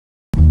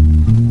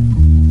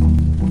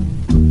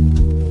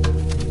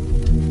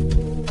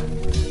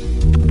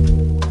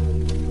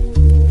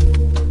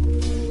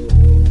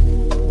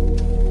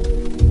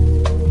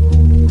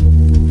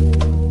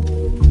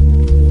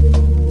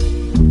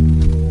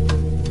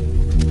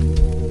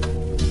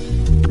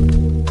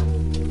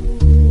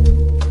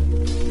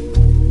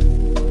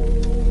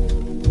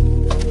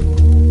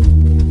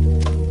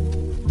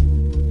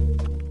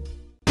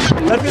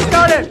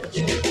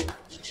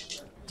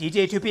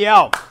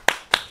DJ2PL.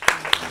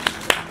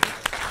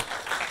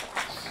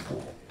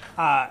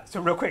 So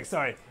real quick,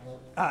 sorry.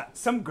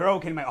 Some girl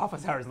came to my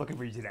office hours looking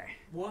for you today.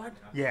 What?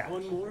 Yeah.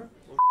 One more?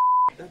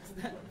 That's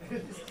that.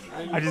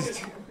 I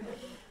just.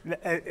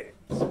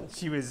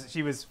 She was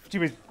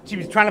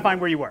trying to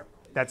find where you were.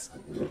 It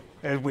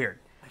was weird.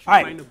 I should All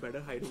right. find a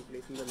better hiding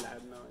place in the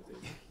lab now, I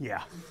think.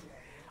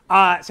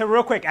 Yeah. So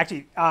real quick,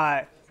 actually,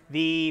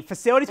 the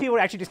facilities people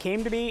actually just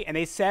came to me and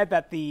they said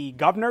that the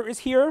governor is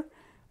here.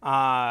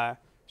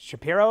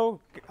 Shapiro.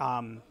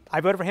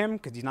 I voted for him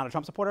because he's not a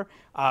Trump supporter.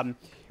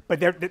 But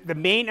the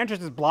main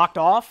entrance is blocked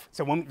off.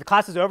 So when the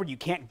class is over, you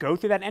can't go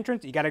through that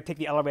entrance. You got to take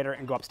the elevator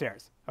and go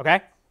upstairs. Okay?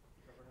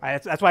 All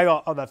right, that's why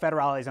all the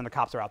federales and the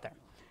cops are out there.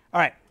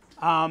 All right.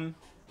 All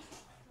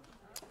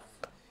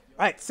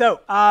right.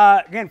 So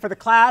again, for the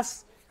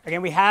class,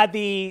 again, we had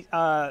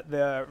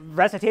the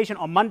recitation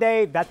on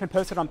Monday. That's been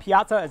posted on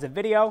Piazza as a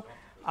video.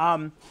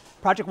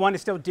 Project 1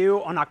 is still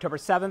due on October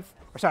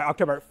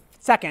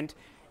 2nd.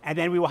 And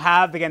then we will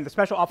have, again, the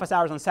special office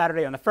hours on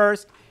Saturday on the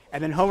 1st.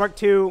 And then homework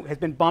 2 has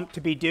been bumped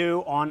to be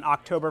due on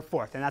October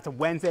 4th. And that's a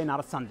Wednesday, not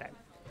a Sunday.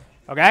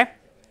 OK?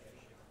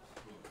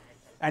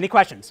 Any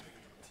questions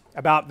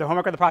about the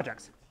homework or the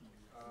projects?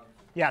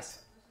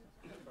 Yes?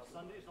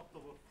 Sunday is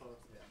October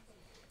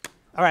 1st.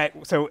 All right.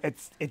 So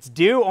it's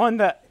due on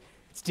the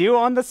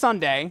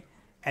Sunday.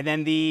 And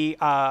then the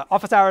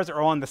office hours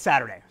are on the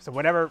Saturday. So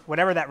whatever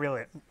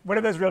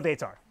those real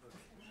dates are.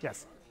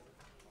 Yes?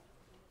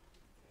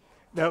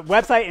 The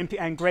website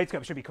and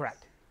Gradescope should be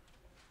correct.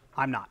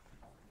 I'm not.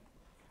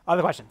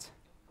 Other questions?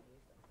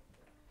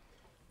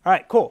 All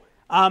right, cool.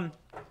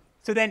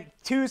 So then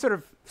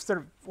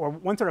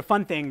one sort of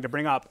fun thing to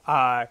bring up.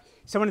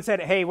 Someone said,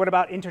 hey, what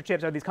about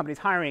internships? Are these companies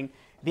hiring?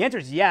 The answer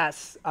is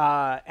yes.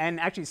 And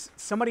actually,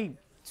 somebody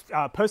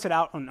posted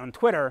out on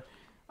Twitter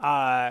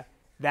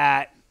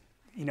that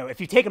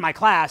if you've taken my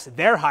class,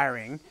 they're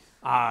hiring.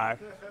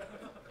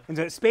 And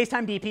so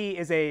Spacetime DP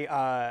is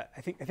I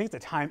think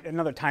it's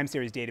another time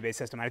series database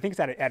system. I think it's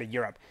out of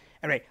Europe.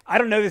 Anyway, I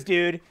don't know this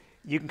dude.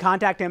 You can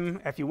contact him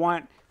if you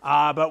want,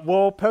 but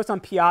we'll post on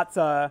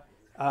Piazza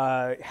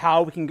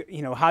how you can get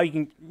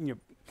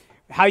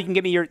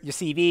me your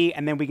CV,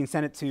 and then we can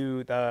send it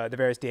to the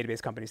various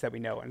database companies that we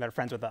know and that are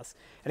friends with us.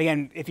 And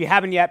again, if you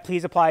haven't yet,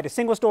 please apply to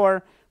Single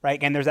Store. Right?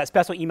 Again, there's that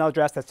special email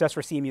address that's just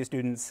for CMU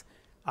students,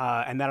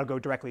 and that'll go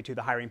directly to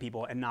the hiring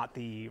people and not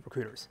the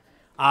recruiters.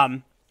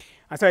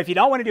 So if you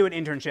don't want to do an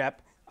internship,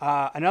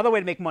 another way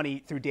to make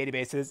money through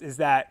databases is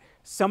that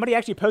somebody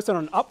actually posted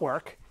on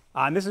Upwork,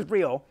 and this is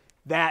real,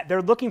 that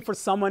they're looking for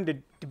someone to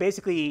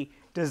basically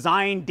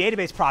design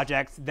database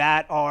projects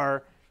that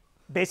are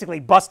basically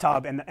bus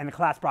tub and the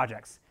class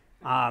projects.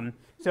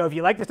 So if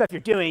you like the stuff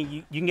you're doing,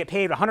 you can get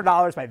paid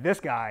 $100 by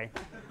this guy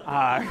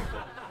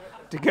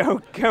to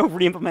go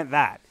re-implement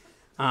that.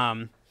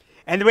 And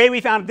the way we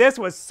found this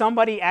was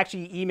somebody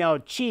actually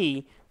emailed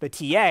Chi, the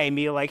TA, and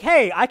be like,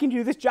 hey, I can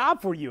do this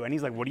job for you. And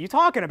he's like, what are you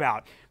talking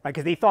about?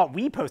 Because they thought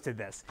we posted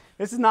this.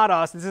 This is not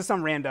us. This is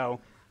some rando.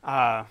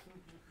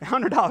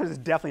 $100 is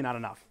definitely not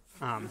enough.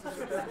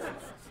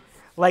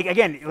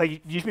 Again,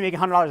 you should be making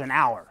 $100 an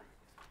hour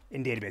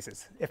in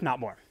databases, if not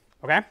more.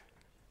 OK? All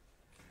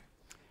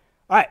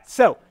right.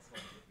 So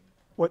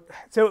where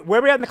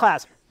are we at in the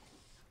class?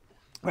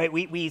 Right.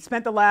 We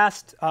spent the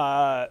last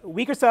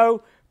week or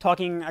so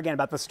talking, again,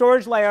 about the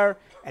storage layer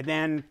and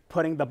then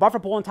putting the buffer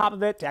pool on top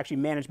of it to actually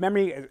manage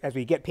memory as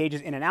we get pages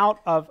in and out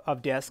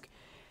of disk.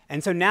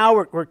 And so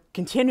now we're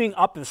continuing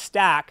up the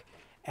stack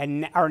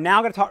and are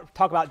now going to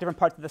talk about different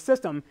parts of the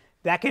system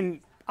that can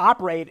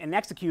operate and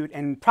execute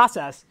and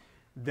process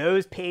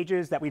those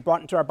pages that we brought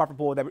into our buffer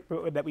pool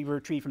that we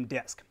retrieved from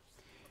disk.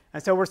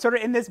 And so we're sort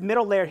of in this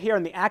middle layer here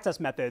in the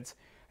access methods.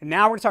 And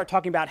now we're going to start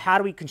talking about how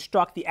do we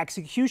construct the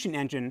execution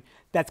engine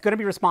that's going to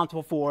be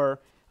responsible for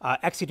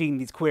executing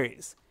these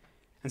queries.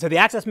 And so the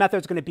access method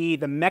is going to be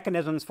the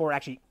mechanisms for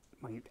accessing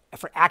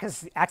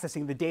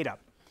the data.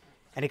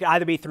 And it can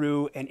either be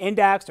through an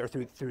index or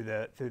through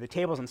the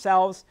tables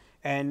themselves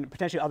and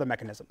potentially other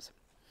mechanisms.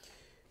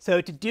 So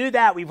to do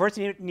that, we first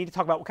need to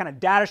talk about what kind of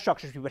data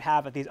structures we would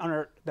have at this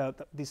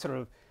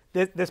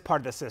part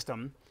of the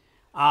system.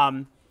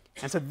 And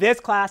so this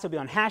class will be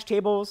on hash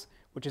tables,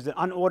 which is an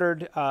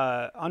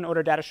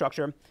unordered data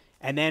structure.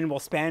 And then we'll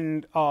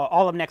spend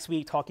all of next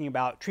week talking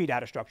about tree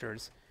data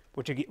structures,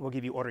 which will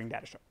give you ordering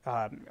data.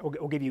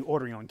 Will give you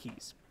ordering on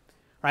keys.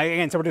 Right?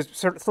 Again, so we're just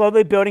sort of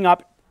slowly building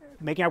up,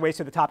 making our way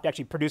to the top to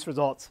actually produce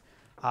results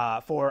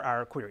for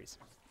our queries.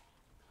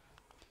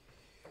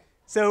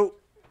 So,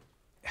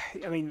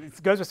 I mean,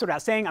 it goes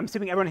without saying, I'm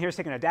assuming everyone here is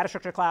taking a data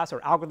structure class or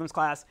algorithms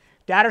class.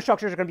 Data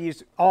structures are going to be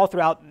used all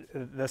throughout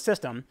the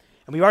system.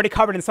 And we've already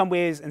covered in some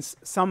ways, in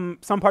some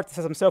parts of the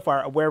system so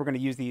far, where we're going to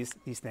use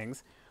these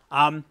things.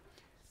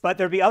 But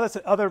there'll be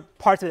other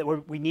parts of it where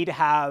we need to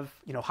have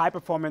high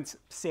performance,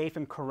 safe,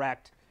 and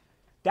correct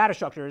data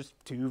structures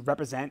to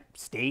represent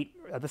state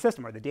of the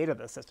system or the data of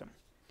the system.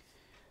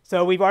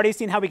 So we've already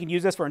seen how we can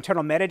use this for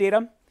internal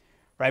metadata.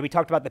 Right? We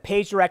talked about the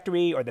page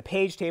directory or the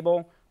page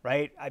table.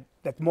 Right?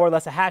 That's more or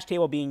less a hash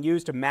table being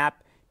used to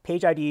map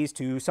page IDs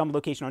to some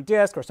location on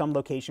disk or some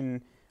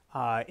location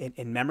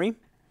in memory.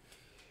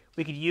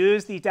 We could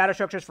use these data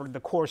structures for the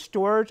core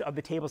storage of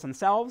the tables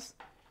themselves.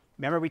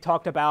 Remember we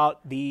talked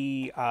about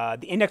the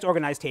index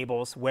organized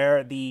tables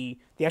where the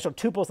actual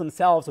tuples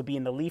themselves would be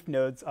in the leaf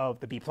nodes of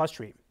the B+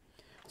 tree.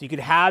 So you could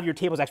have your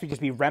tables actually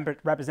just be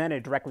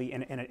represented directly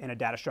in a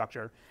data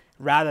structure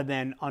rather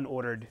than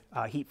unordered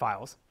heap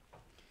files.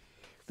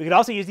 We could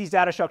also use these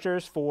data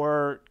structures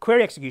for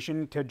query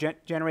execution to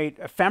generate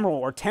ephemeral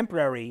or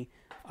temporary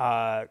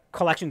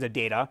collections of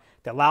data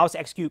that allow us to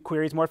execute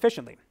queries more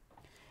efficiently.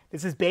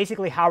 This is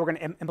basically how we're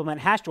going to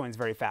implement hash joins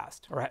very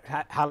fast, or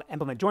how to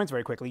implement joins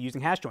very quickly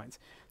using hash joins.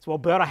 So we'll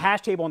build a hash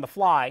table on the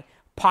fly,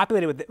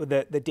 populate it with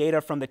the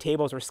data from the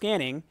tables we're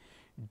scanning,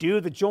 do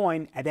the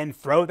join, and then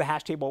throw the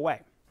hash table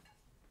away.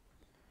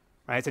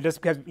 Right? So just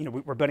because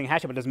we're building a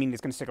hash table doesn't mean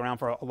it's going to stick around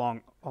for a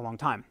long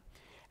time.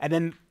 And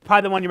then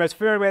probably the one you're most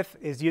familiar with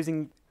is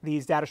using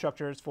these data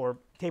structures for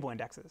table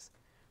indexes.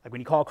 Like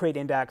when you call create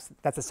index,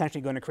 that's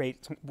essentially going to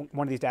create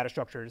one of these data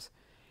structures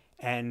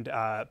and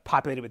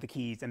populate it with the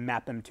keys and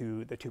map them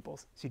to the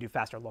tuples. So you do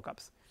faster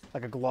lookups,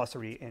 like a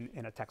glossary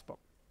in a textbook.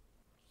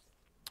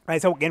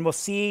 Right, so again, we'll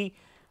see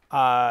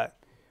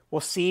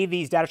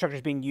these data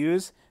structures being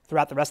used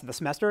throughout the rest of the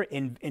semester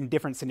in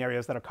different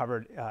scenarios that are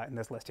covered in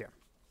this list here.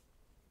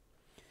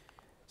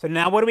 So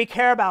now what do we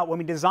care about when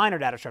we design our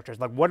data structures?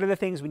 Like what are the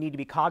things we need to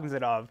be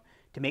cognizant of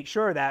to make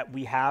sure that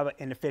we have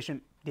an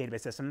efficient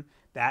database system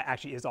that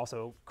actually is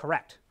also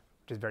correct,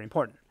 which is very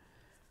important,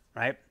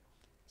 right?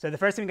 So the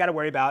first thing we got to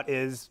worry about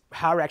is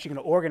how we're actually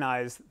going to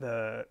organize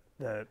the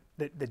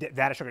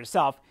data structure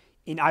itself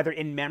in either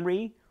in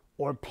memory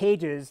or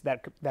pages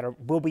that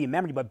will be in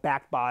memory but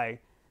backed by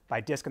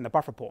disk in the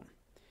buffer pool.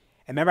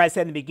 And remember I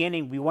said in the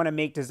beginning we want to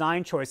make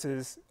design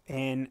choices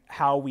in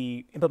how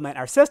we implement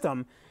our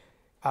system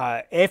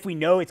if we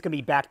know it's going to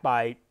be backed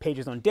by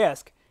pages on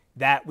disk,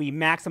 that we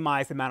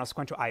maximize the amount of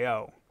sequential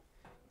I/O.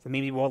 So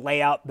maybe we'll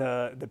lay out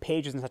the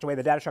pages in such a way,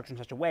 the data structure in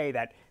such a way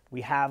that we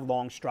have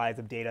long strides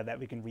of data that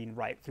we can read and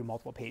write through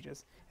multiple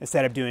pages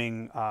instead of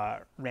doing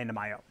random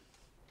I/O.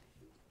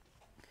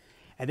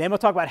 And then we'll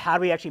talk about how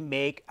do we actually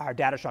make our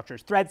data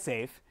structures thread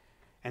safe.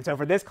 And so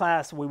for this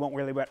class, we won't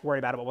really worry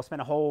about it, but we'll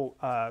spend a whole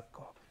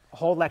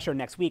lecture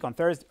next week on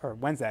Thursday or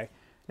Wednesday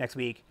next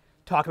week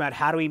talking about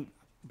how do we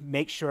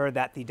make sure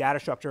that the data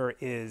structure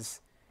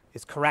is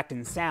correct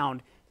and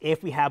sound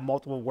if we have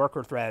multiple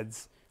worker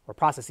threads or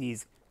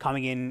processes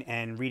coming in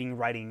and reading,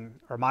 writing,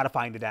 or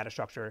modifying the data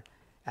structure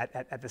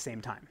at the same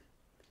time,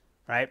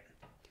 right?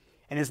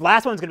 And this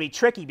last one's going to be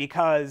tricky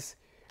because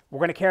we're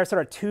going to care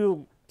sort of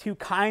two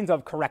kinds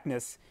of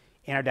correctness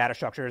in our data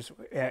structures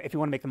if you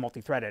want to make them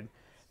multi-threaded.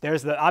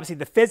 There's obviously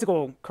the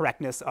physical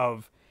correctness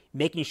of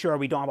making sure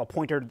we don't have a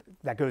pointer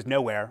that goes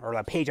nowhere or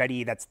a page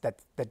ID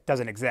that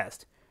doesn't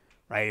exist.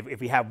 Right? If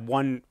we have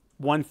one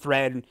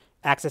thread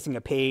accessing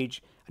a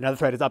page, another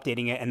thread is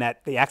updating it, and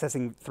that the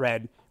accessing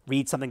thread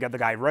reads something that the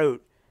guy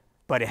wrote,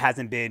 but it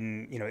hasn't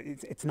been,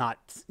 it's not,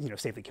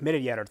 safely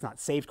committed yet, or it's not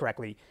saved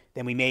correctly,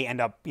 then we may end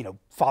up,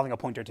 following a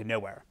pointer to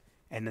nowhere,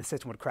 and the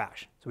system would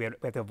crash. So we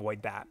have to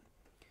avoid that.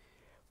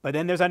 But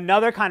then there's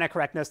another kind of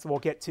correctness we'll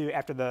get to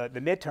after the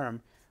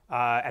midterm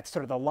at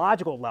sort of the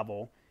logical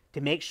level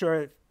to make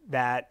sure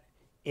that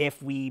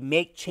if we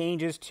make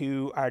changes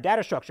to our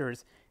data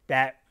structures,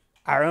 that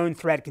our own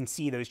thread can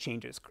see those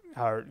changes,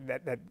 or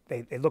that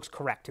it looks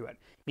correct to it.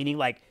 Meaning,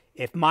 like,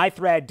 if my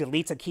thread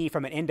deletes a key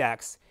from an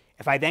index,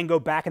 if I then go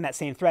back in that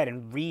same thread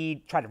and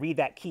try to read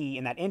that key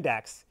in that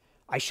index,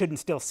 I shouldn't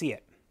still see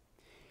it.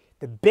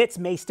 The bits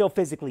may still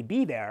physically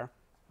be there,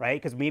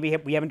 right? Because maybe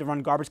we haven't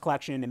run garbage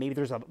collection, and maybe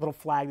there's a little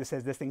flag that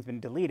says this thing's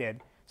been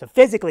deleted. So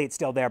physically it's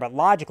still there, but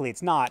logically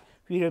it's not.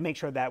 We need to make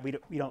sure that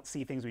we don't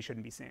see things we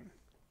shouldn't be seeing,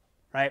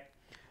 right?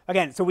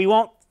 Again, so we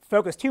won't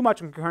focus too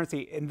much on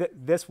concurrency in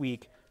this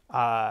week.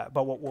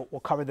 But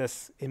we'll cover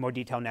this in more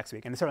detail next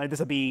week. And certainly this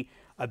will be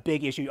a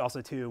big issue also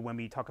too when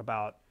we talk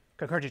about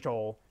concurrency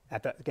control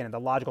at the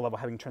logical level,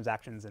 having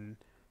transactions and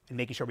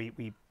making sure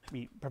we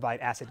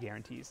provide asset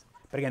guarantees.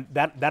 But again,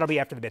 that'll be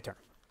after the midterm.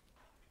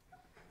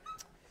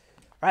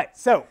 All right,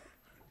 so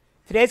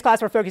today's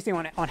class we're focusing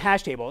on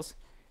hash tables.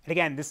 And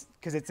again, this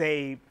because it's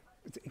a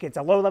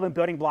low-level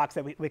building blocks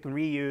that we can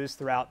reuse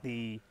throughout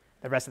the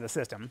rest of the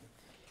system.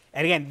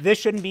 And again, this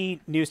shouldn't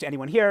be news to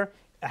anyone here.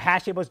 A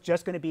hash table is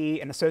just going to be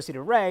an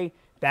associative array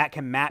that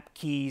can map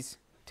keys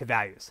to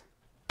values.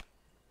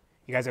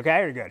 You guys okay,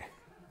 or you're good?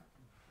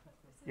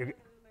 You're good?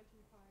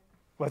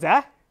 What's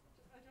that?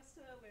 Just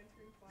a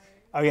lantern fire.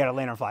 Oh, you had a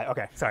lantern fly.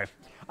 Okay, sorry.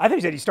 I thought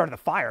you said you started the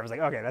fire. I was like,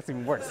 okay, that's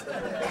even worse.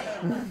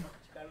 That will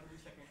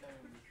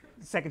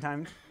be Second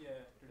time? Yeah,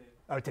 today.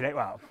 Oh, today?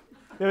 Wow.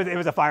 It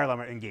was a fire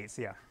alarm in Gates,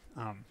 yeah.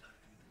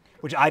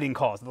 Which I didn't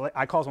cause.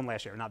 I caused one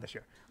last year, not this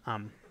year.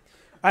 All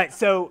right,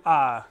 so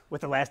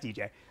with the last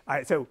DJ. All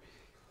right, so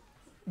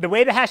the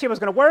way the hash table is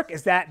going to work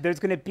is that there's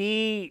going to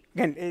be,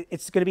 again,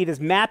 it's going to be this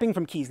mapping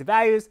from keys to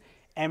values,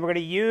 and we're going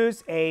to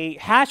use a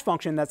hash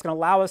function that's going to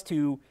allow us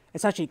to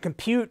essentially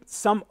compute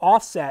some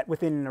offset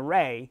within an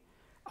array,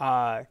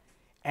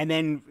 and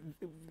then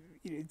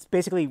it's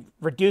basically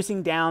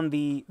reducing down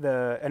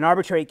an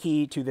arbitrary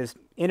key to this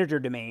integer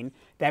domain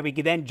that we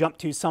could then jump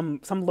to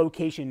some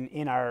location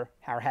in our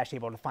hash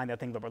table to find the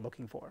thing that we're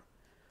looking for,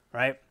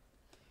 right?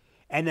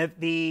 And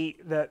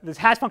this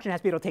hash function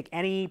has to be able to take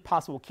any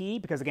possible key,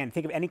 because again,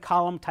 think of any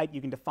column type you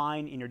can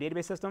define in your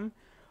database system,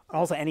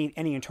 also any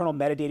internal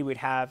metadata we'd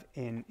have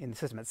in the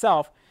system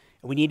itself.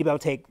 And we need to be able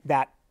to take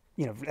that,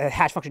 a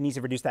hash function needs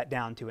to reduce that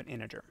down to an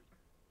integer.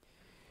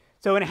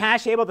 So in a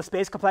hash table, the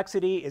space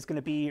complexity is going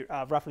to be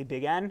roughly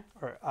big N,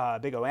 or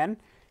big O(n),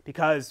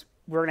 because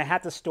we're going to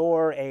have to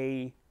store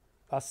a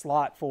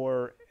slot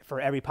for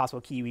every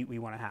possible key we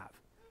want to have,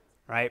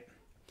 right?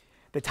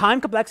 The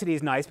time complexity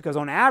is nice because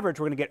on average,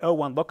 we're going to get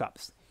O(1)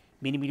 lookups,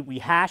 meaning we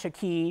hash a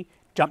key,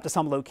 jump to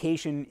some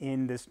location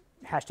in this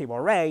hash table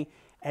array,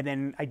 and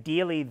then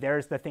ideally,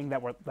 there's the thing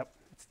that's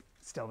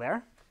still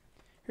there.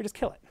 Here, just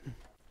kill it.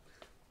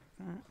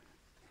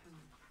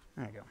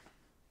 There you go. All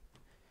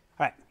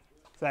right.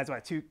 So that's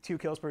what, two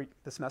kills per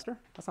the semester?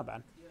 That's not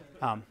bad.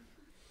 All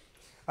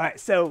right,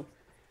 so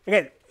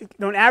again,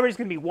 on average, it's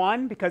going to be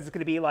 1 because it's going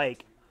to be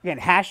like, again,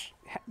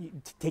 you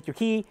take your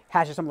key,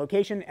 hash to some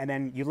location, and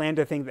then you land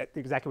a thing that's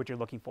exactly what you're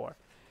looking for.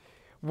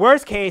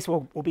 Worst case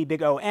will be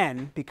big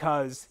O(n)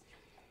 because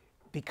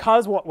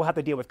we'll have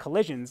to deal with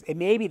collisions. It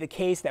may be the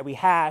case that we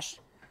hash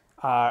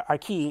our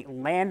key,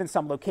 land in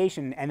some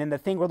location, and then the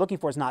thing we're looking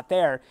for is not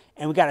there,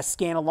 and we got to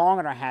scan along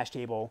on our hash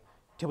table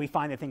till we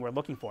find the thing we're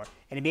looking for.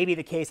 And it may be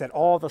the case that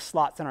all the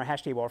slots in our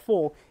hash table are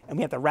full, and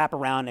we have to wrap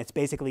around. It's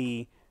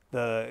basically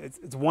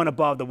it's one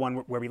above the one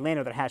where we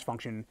landed with our hash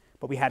function,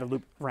 but we had to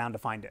loop around to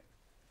find it,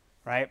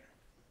 right?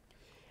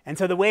 And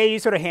so the way you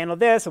sort of handle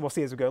this, and we'll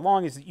see as we go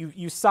along, is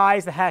you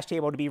size the hash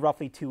table to be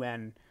roughly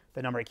 2n,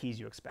 the number of keys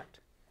you expect.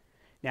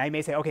 Now you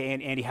may say, okay,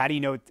 Andy, how do you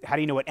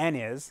know what n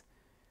is?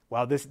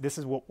 Well, this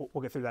is what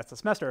we'll get through that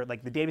semester.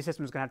 Like the database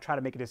system is going to have to try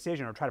to make a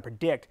decision or try to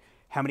predict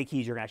how many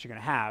keys you're actually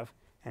going to have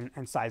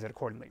and size it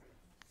accordingly.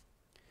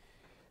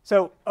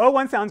 So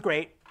O(1) sounds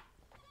great.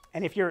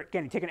 And if you're,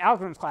 again, you take an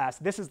algorithms class,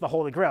 this is the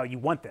holy grail. You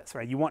want this,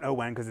 right? You want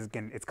O(1) because,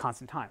 again, it's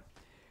constant time.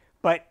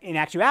 But in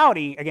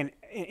actuality, again,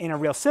 in a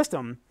real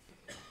system,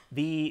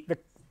 the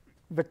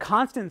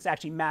constants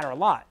actually matter a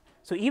lot.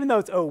 So even though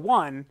it's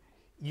O(1),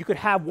 you could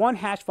have one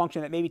hash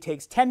function that maybe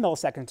takes 10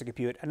 milliseconds to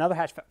compute. Another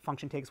hash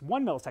function takes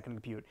 1 millisecond to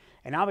compute.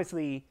 And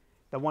obviously,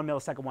 the 1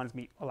 millisecond ones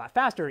meet a lot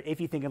faster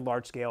if you think in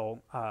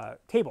large-scale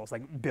tables,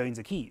 like billions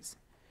of keys.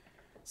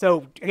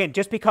 So again,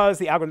 just because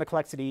the algorithm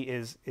complexity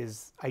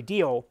is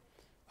ideal,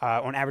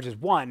 on average is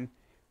 1,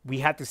 we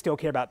have to still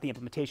care about the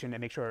implementation and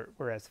make sure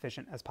we're as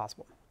efficient as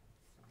possible.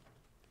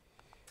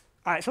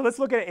 All right, so let's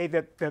look at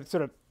the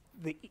sort of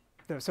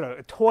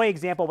a toy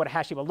example of what a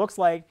hash table looks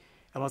like,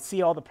 and we'll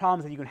see all the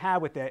problems that you can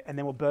have with it, and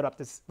then we'll build up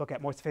this, look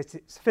at more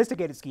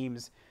sophisticated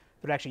schemes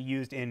that are actually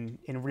used in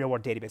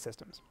real-world database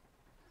systems.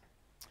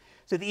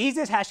 So the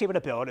easiest hash table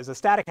to build is a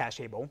static hash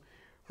table,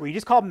 where you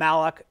just call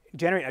malloc,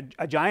 generate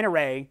a giant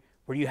array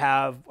where you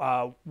have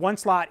 1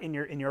 slot in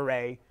your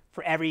array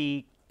for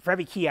every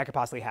key I could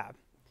possibly have.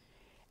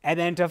 And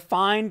then to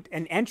find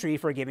an entry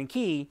for a given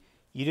key,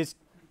 you just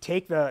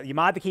you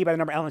mod the key by the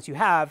number of elements you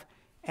have,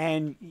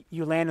 and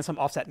you land in some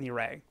offset in the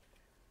array,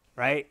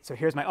 right? So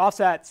here's my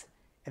offsets,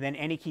 and then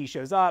any key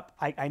shows up,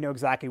 I know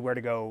exactly where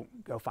to go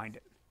find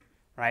it,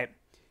 right?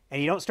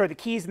 And you don't store the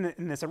keys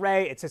in this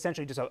array. It's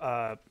essentially just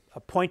a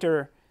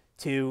pointer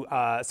to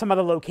some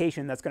other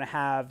location that's going to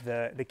have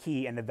the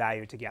key and the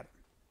value together,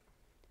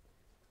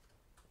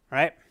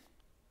 right?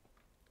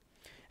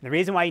 And the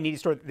reason why you need to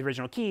store the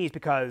original key is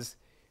because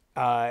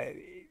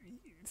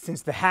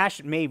since the hash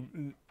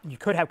you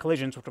could have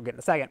collisions, which we'll get in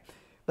a second,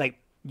 like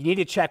you need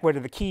to check whether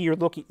the key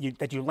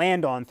that you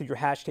land on through your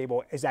hash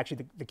table is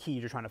actually the key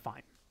you're trying to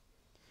find.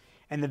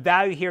 And the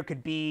value here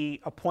could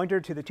be a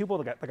pointer to the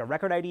tuple, like a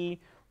record ID,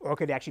 or it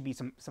could actually be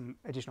some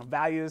additional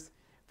values.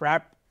 For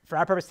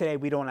our purpose today,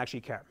 we don't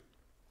actually care.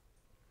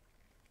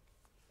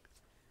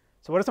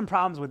 So what are some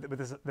problems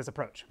with this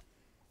approach?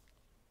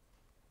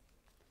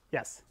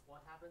 Yes?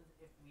 What happens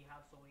if we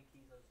have so many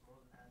keys as more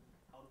than n?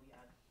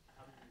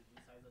 How do we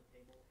resize the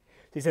table?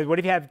 So he says, what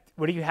if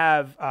you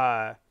have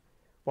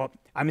well,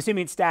 I'm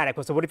assuming it's static,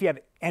 but so what if you have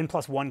n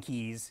plus 1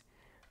 keys?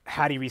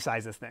 How do you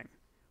resize this thing,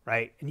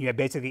 right? And you have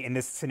basically, in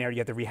this scenario, you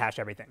have to rehash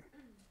everything.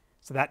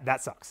 So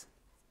that sucks.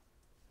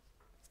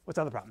 What's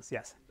other problems?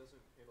 Yes? It doesn't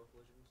handle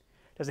collisions.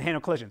 Doesn't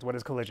handle collisions. What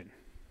is collision?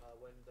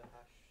 When the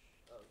hash,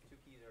 2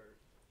 keys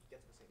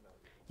gets the same value.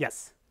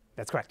 Yes,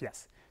 that's correct,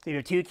 yes. So you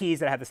have 2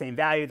 keys that have the same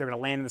value. They're going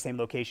to land in the same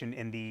location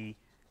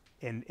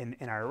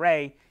in our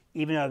array,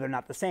 even though they're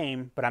not the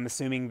same. But I'm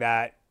assuming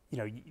that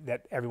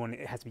that everyone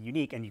has to be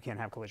unique, and you can't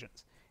have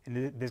collisions.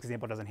 And this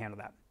example doesn't handle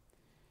that.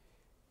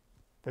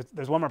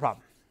 There's one more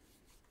problem.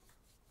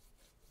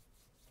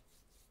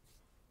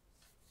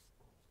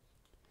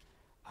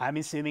 I'm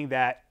assuming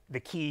that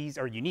the keys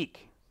are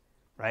unique,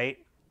 right?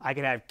 I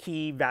could have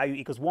key value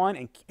equals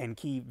 1 and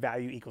key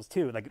value equals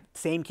 2, like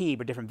same key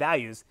but different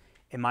values.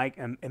 In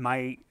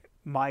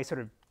my sort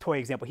of toy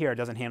example here, it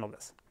doesn't handle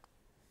this,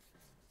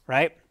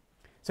 right?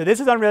 So this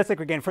is unrealistic,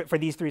 again, for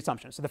these three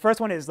assumptions. So the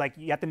first one is like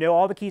you have to know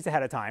all the keys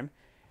ahead of time.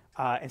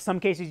 In some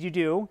cases you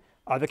do,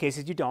 other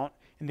cases you don't.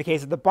 In the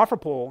case of the buffer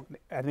pool,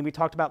 I think we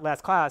talked about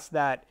last class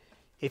that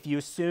if you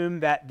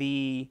assume that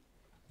the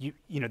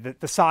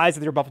size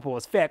of your buffer pool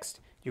is fixed,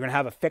 you're going to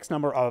have a fixed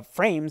number of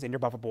frames in your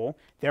buffer pool.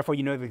 Therefore,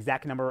 you know the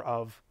exact number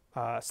of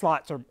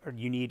slots or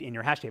you need in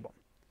your hash table.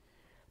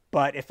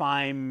 But if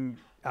I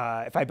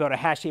build a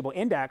hash table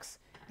index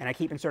and I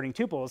keep inserting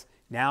tuples,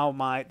 now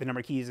the number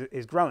of keys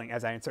is growing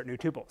as I insert new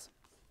tuples.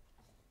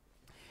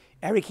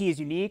 Every key is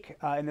unique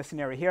in this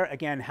scenario here.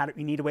 Again,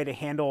 we need a way to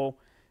handle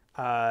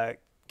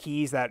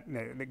keys that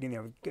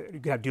you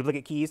could have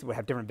duplicate keys that would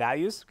have different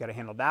values. We've got to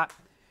handle that.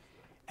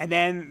 And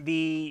then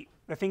the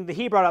thing that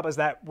he brought up is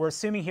that we're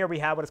assuming here we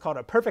have what is called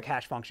a perfect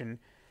hash function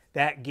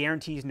that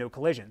guarantees no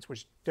collisions,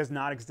 which does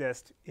not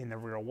exist in the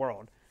real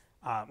world.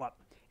 Well,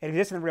 it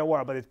exists in the real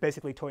world, but it's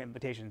basically toy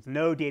implementations.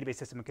 No database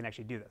system can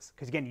actually do this.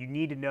 Because again, you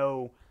need to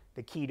know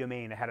the key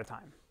domain ahead of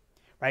time,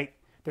 right?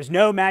 There's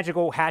no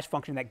magical hash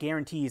function that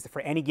guarantees that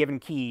for any given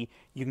key,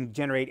 you can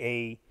generate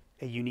a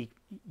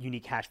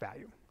unique hash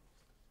value,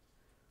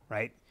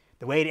 right?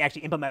 The way to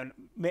actually implement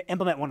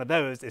one of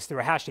those is through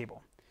a hash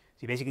table.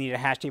 So you basically need a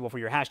hash table for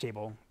your hash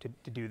table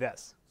to do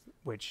this,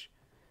 which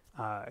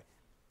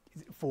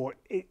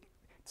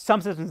some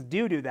systems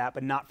do that,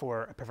 but not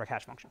for a perfect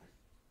hash function.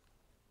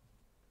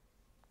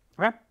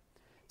 Okay?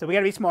 So we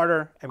got to be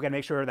smarter, and we got to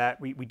make sure that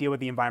we deal with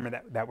the environment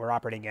that we're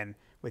operating in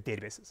with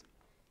databases.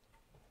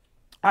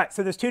 All right,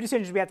 so there's two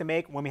decisions we have to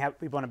make when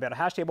we want to build a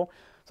hash table.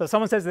 So if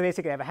someone says they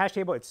basically have a hash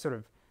table, it's sort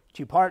of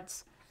two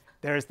parts.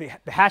 There's the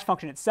hash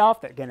function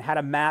itself that, again, how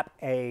to map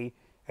a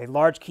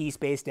large key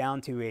space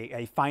down to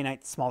a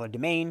finite smaller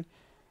domain,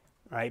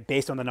 right,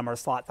 based on the number of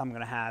slots I'm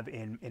going to have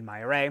in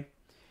my array.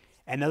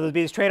 And then there'll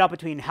be this trade-off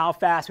between how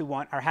fast we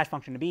want our hash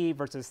function to be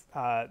versus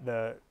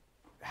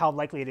how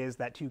likely it is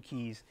that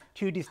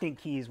two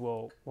distinct keys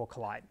will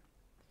collide.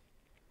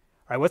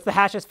 All right, what's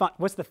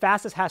the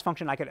fastest hash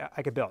function I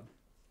could build?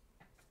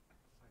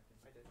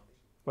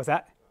 What's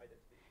that?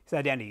 It's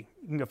identity.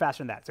 You can go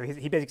faster than that. So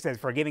he basically says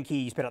for a given key,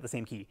 you spit out the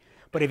same key.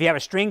 But if you have a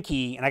string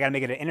key and I got to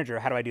make it an integer,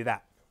 how do I do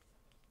that?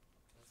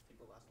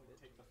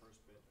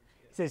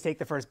 He says take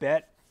the first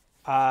bit.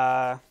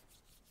 Yeah,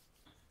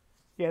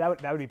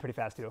 that would be pretty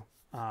fast too.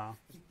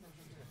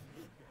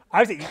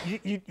 Obviously,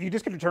 you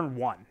just can return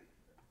 1,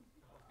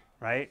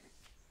 right?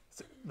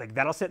 So, like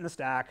that'll sit in the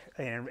stack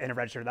in a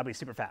register. That'll be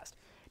super fast.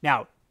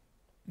 Now,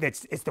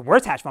 it's the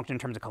worst hash function in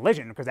terms of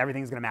collision because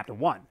everything's going to map to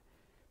 1,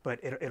 but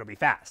it'll be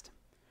fast,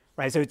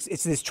 right? So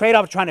it's this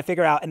trade-off trying to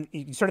figure out, and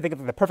you sort of think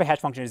of the perfect hash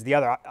function as the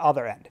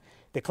other end.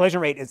 The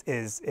collision rate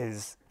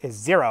is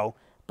 0,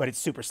 but it's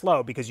super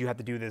slow because you have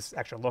to do this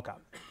extra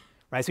lookup,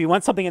 right? So you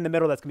want something in the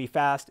middle that's going to be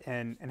fast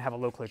and have a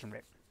low collision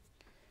rate.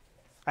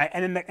 Right,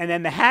 and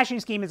then the hashing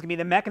scheme is going to be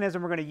the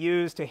mechanism we're going to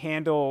use to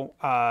handle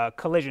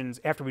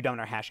collisions after we've done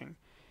our hashing.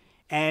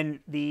 And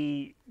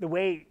the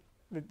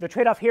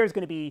trade-off here is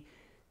going to be,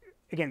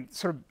 again,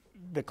 sort of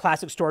the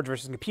classic storage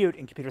versus compute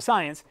in computer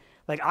science.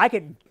 Like I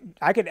could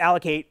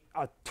allocate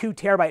a 2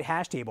 terabyte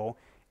hash table,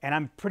 and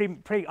I'm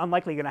pretty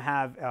unlikely going to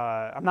have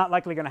I'm not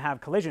likely going to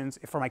have collisions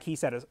if my key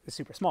set is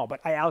super small. But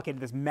I allocated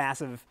this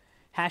massive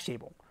hash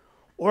table.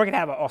 Or I could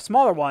have a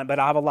smaller one, but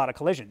I'll have a lot of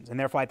collisions, and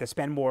therefore I have to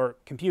spend more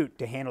compute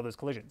to handle those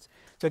collisions.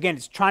 So again,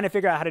 it's trying to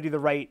figure out how to do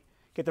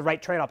get the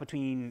right trade-off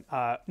between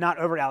not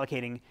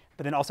over-allocating,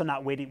 but then also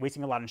not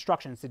wasting a lot of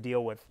instructions to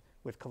deal with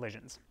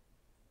collisions.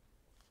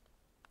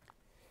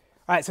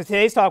 All right, so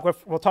today's talk,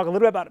 we'll talk a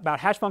little bit about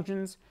hash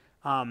functions,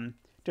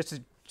 just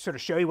to sort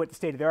of show you what the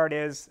state of the art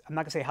is. I'm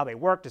not going to say how they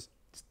work, just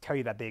tell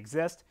you that they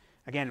exist.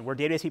 Again, we're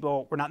database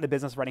people. We're not in the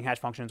business of writing hash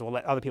functions. We'll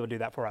let other people do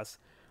that for us.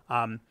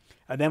 And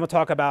then we'll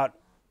talk about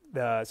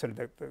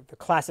the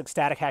classic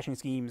static hashing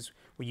schemes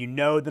where you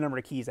know the number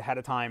of keys ahead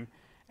of time,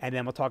 and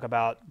then we'll talk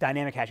about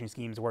dynamic hashing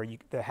schemes where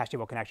the hash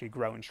table can actually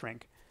grow and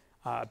shrink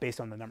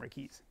based on the number of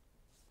keys.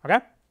 Okay?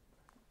 All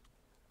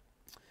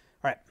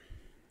right.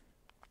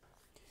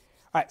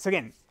 All right, so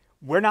again,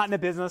 we're not in the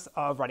business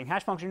of writing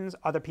hash functions.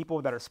 Other people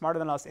that are smarter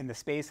than us in this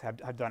space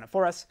have done it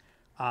for us,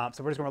 so we're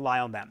just going to rely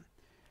on them.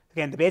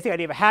 Again, the basic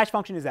idea of a hash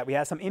function is that we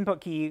have some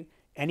input key,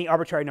 any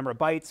arbitrary number of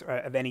bytes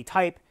of any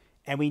type,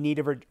 and we need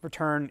to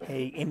return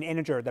an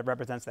integer that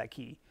represents that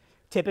key.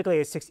 Typically,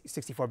 it's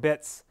 64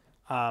 bits.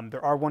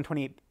 There are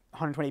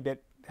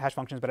 128-bit hash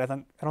functions, but I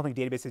don't think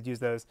databases use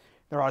those.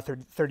 There are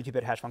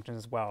 32-bit hash functions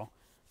as well.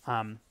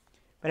 But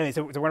anyway,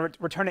 so we're going to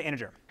return an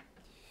integer.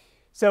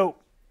 So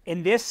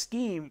in this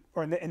scheme,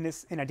 or in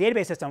a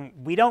database system,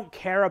 we don't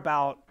care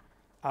about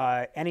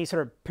any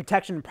sort of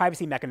protection and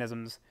privacy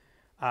mechanisms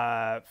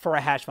for a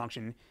hash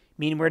function,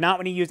 meaning we're not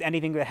going to use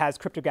anything that has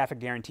cryptographic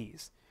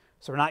guarantees.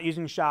 So we're not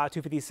using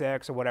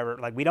SHA-256 or whatever.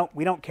 Like we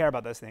don't care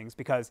about those things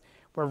because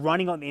we're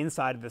running on the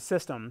inside of the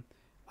system.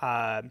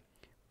 We're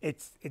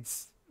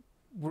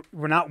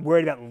not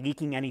worried about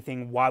leaking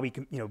anything while we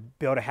can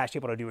build a hash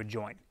table to do a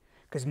join,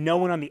 because no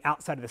one on the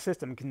outside of the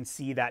system can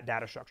see that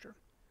data structure.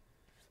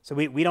 So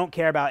we don't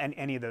care about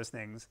any of those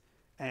things,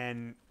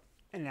 and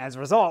as a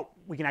result,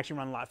 we can actually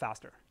run a lot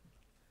faster.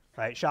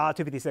 right?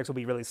 SHA-256 will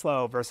be really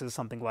slow versus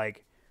something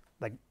like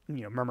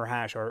murmur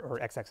hash or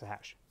XX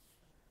hash.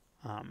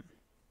 And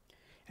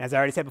as I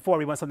already said before,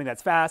 we want something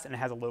that's fast and it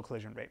has a low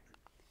collision rate.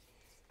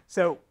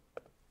 So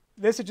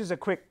this is just a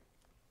quick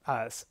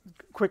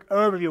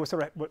overview of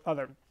sort of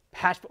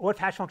what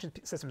hash function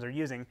systems are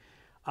using.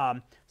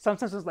 Some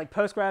systems like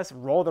Postgres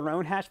roll their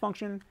own hash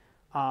function,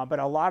 but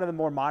a lot of the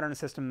more modern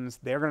systems,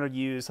 they're going to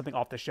use something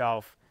off the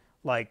shelf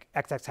like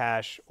XX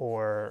hash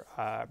or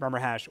murmur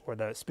hash or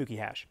the spooky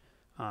hash.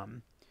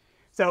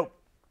 So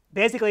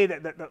basically,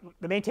 the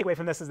main takeaway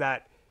from this is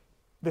that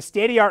the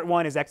state-of-the-art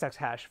one is XX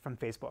hash from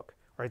Facebook,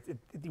 or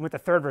with the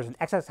third version,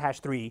 XX hash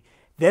 3.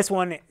 This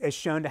one is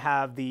shown to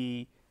have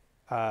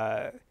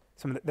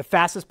some of the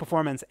fastest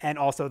performance and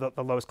also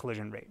the lowest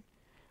collision rate.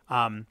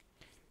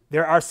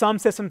 There are some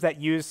systems that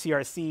use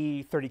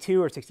CRC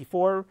 32 or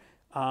 64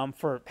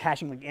 for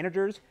hashing like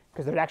integers,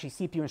 because there's actually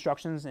CPU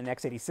instructions in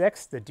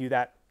x86 that do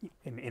that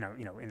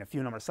in a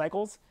few number of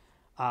cycles.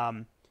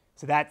 So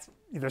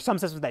there's some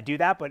systems that do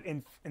that, but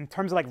in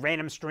terms of like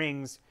random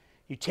strings,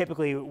 you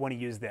typically want to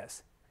use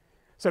this.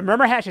 So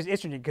murmur hash is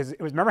interesting because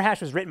murmur hash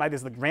was written by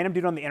this like random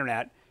dude on the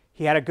internet.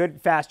 He had a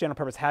good, fast, general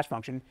purpose hash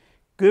function.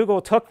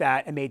 Google took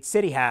that and made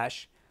city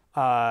hash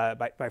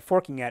by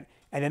forking it,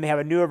 and then they have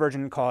a newer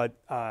version called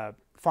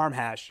farm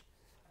hash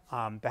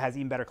that has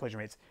even better collision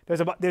rates.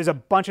 There's a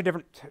bunch of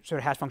different sort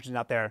of hash functions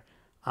out there,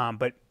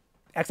 but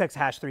XX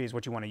hash 3 is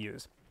what you want to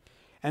use.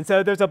 And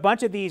so there's a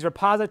bunch of these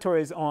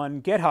repositories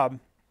on GitHub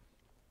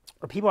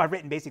where people have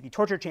written basically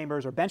torture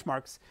chambers or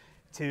benchmarks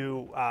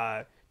to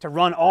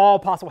run all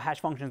possible hash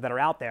functions that are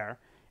out there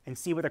and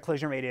see what the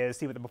collision rate is,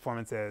 see what the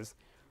performance is.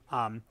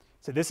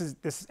 So this is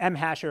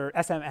mhasher,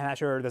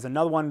 smhasher. There's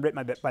another one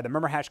written by the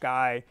murmur hash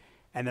guy,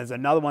 and there's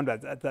another one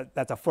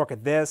that's a fork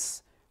of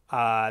this.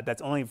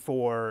 That's only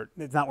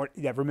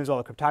that removes all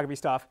the cryptography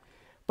stuff.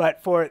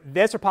 But for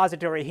this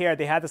repository here,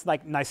 they have this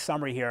like nice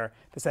summary here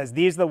that says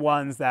these are the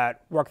ones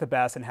that work the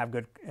best and have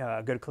good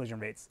collision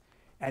rates.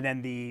 And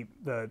then the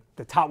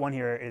top one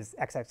here is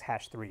XX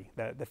hash 3,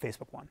 the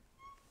Facebook one.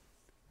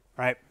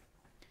 Right?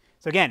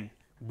 So again,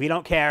 we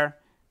don't care.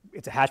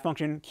 It's a hash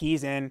function,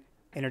 keys in,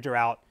 integer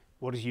out.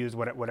 We'll just use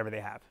whatever they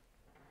have.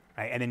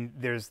 Right? And then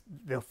there's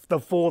the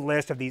full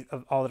list of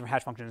all the different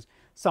hash functions.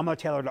 Some are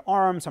tailored to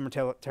ARM, some are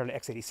tailored to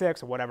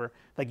x86 or whatever.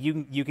 Like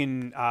you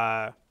can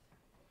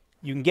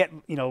get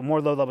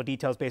more low-level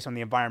details based on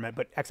the environment,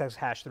 but XX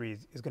hash 3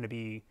 is going to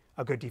be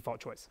a good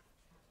default choice.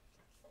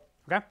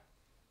 Okay.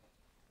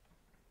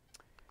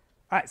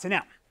 All right. So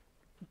now,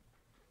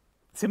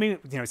 assuming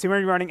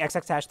we're running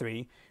XX hash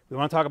 3, we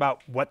want to talk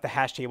about what the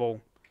hash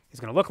table is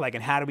going to look like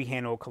and how do we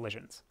handle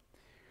collisions.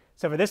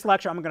 So for this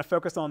lecture, I'm going to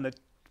focus on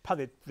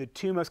probably the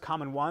two most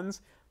common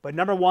ones. But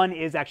number one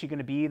is actually going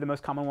to be the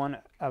most common one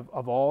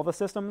of all the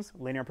systems,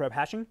 linear probe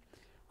hashing.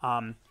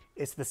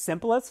 It's the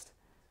simplest,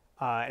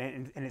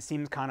 and it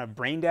seems kind of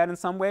brain dead in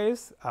some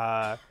ways.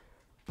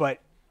 But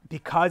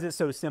because it's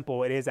so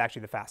simple, it is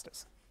actually the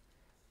fastest.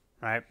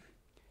 Right?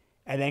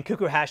 And then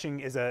cuckoo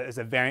hashing is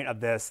a variant of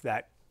this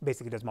that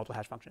basically does multiple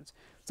hash functions.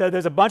 So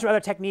there's a bunch of other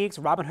techniques: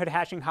 Robinhood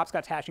hashing,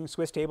 hopscotch hashing,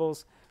 Swiss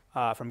tables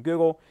from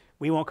Google.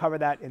 We won't cover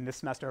that in this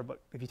semester,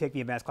 but if you take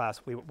the advanced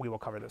class, we will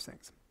cover those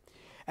things.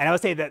 And I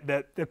would say that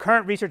the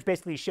current research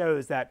basically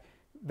shows that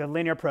the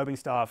linear probing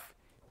stuff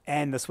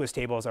and the Swiss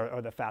tables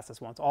are the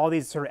fastest ones. All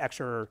these sort of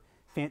extra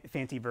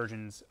fancy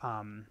versions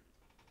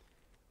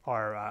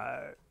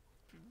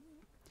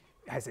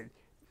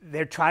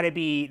they try to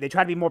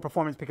be more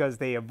performance because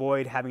they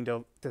avoid having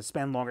to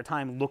spend longer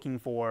time looking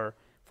for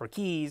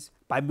keys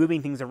by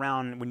moving things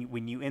around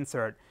when you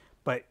insert.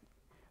 But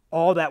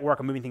all that work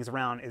of moving things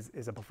around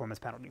is a performance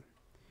penalty,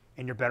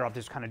 and you're better off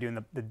just kind of doing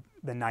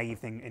the naive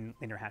thing in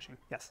linear hashing.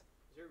 Yes.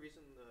 Is there a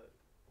reason the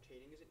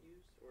chaining isn't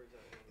used, or is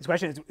that? This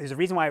question is there's a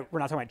reason why we're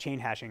not talking about chain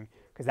hashing,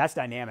 because that's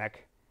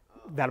dynamic.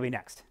 That'll be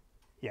next.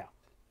 Yeah.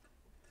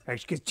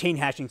 Because chain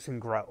hashing can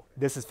grow.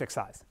 This is fixed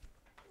size.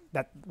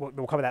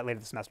 We'll cover that later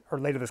this semester or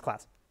later this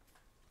class.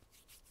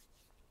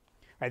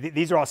 Right,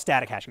 these are all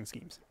static hashing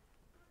schemes.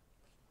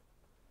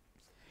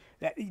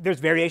 There's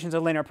variations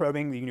of linear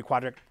probing. You can do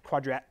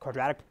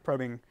quadratic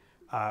probing.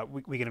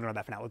 We can ignore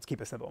that for now. Let's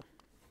keep it simple.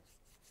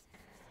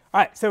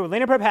 All right. So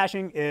linear probe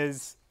hashing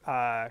is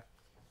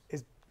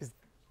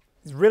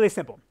really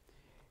simple.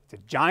 It's a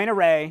giant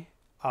array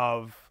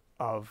of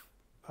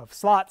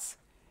slots,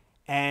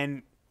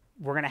 and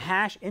we're going to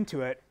hash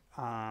into it.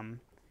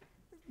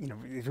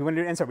 If we want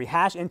to do an insert, we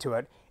hash into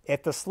it.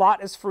 If the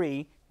slot is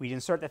free, we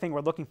insert the thing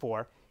we're looking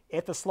for.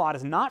 If the slot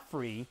is not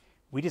free,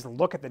 we just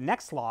look at the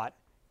next slot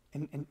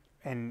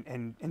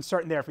and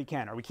insert in there if we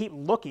can. Or we keep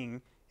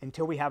looking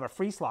until we have a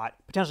free slot,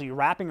 potentially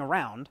wrapping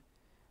around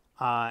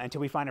until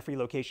we find a free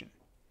location.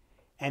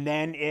 And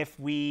then if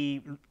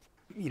we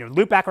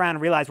loop back around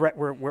and realize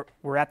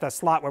we're at the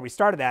slot where we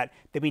started at,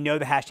 then we know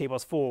the hash table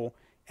is full,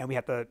 and we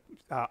have to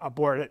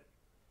abort it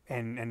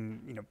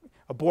and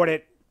abort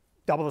it,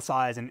 double the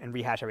size, and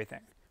rehash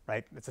everything.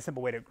 Right? It's a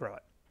simple way to grow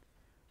it.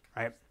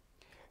 Right?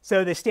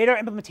 So the state-of-the-art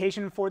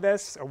implementation for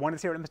this, or one of the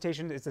state-of-the-art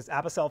implementations, is this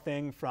Apicel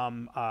thing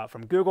from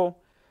Google.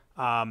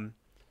 And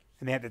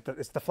they have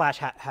it's the flat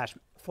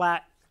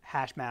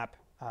hash map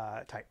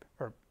type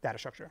or data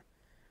structure.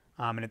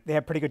 And they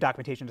have pretty good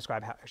documentation to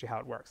describe actually how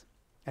it works.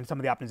 And some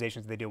of the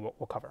optimizations they do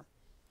we'll cover.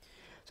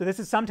 So this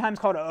is sometimes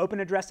called open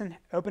addressing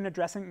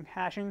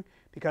hashing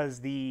because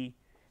the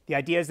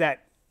idea is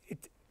that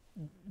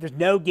there's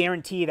no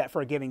guarantee that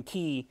for a given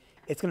key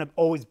it's going to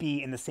always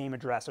be in the same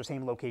address or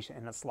same location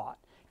in a slot.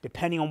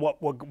 Depending on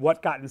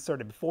what got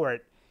inserted before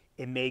it,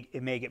 it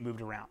may get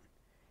moved around,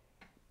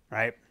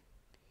 right?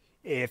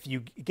 If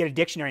you get a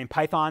dictionary in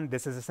Python,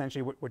 this is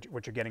essentially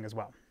what you're getting as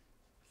well,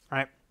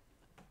 right?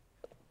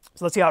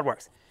 So let's see how it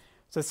works.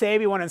 So say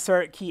we want to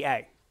insert key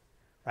A,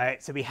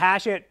 right? So we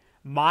hash it,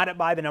 mod it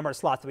by the number of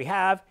slots that we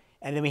have,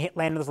 and then we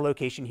land on this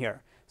location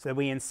here. So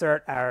we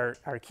insert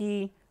our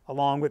key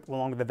along with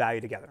the value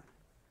together,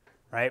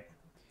 right?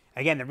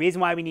 Again, the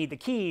reason why we need the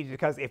key is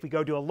because if we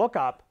go do a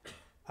lookup,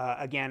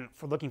 again,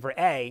 for looking for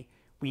A,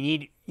 we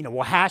need,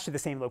 we'll hash to the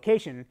same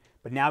location,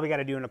 but now we got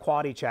to do an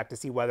equality check to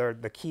see whether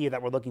the key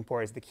that we're looking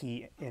for is the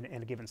key in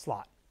a given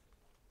slot.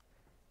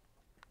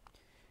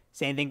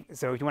 Same thing,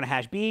 so if you want to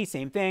hash B,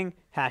 same thing,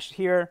 hash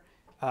here,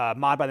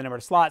 mod by the number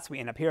of slots, we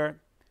end up here,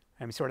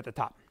 and we sort at the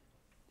top.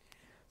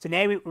 So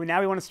now we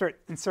want to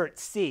insert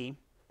C.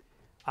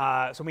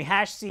 So when we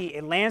hash C,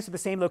 it lands to the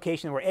same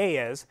location where A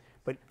is,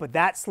 but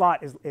that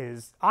slot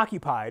is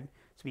occupied,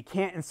 so we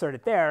can't insert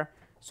it there.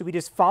 So we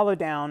just follow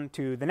down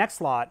to the next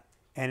slot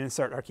and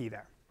insert our key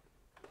there,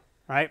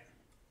 right?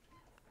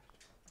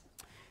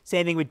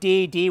 Same thing with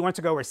D. D wants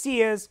to go where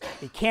C is.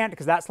 It can't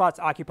because that slot's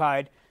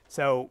occupied,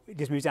 so it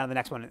just moves down to the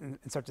next one and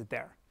inserts it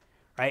there,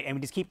 right? And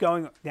we just keep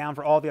going down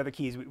for all the other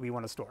keys we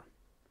want to store,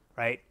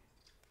 right?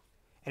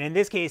 And in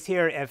this case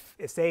here, if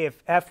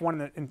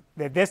F1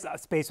 if this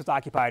space was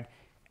occupied,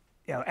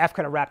 F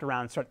could have wrapped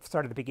around, start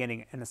at the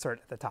beginning, and insert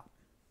at the top,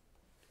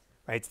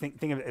 right? So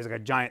think of it as like a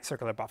giant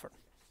circular buffer.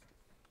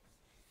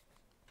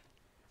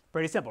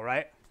 Pretty simple,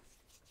 right?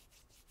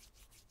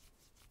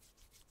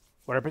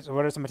 What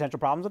are some potential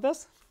problems with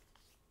this?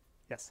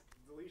 Yes?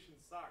 Deletion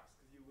sucks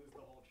because you lose the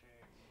whole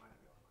chain.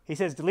 He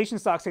says deletion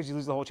sucks because you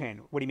lose the whole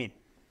chain. What do you mean?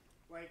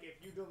 Like if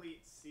you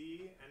delete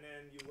C and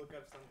then you look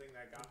up something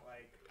that got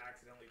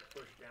accidentally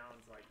pushed down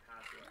to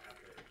past what F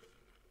is,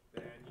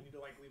 then you need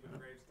to leave a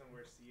gravestone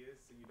where C is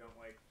so you don't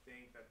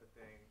think that the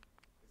thing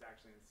is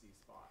actually in C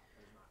spot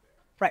and it's not there.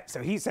 Right.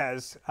 So he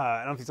says,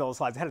 I don't know if he saw the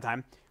slides ahead of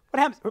time. What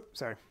happens? Oops,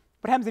 sorry.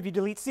 What happens if you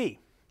delete C?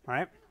 All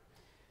right.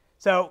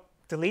 So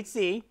delete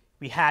C.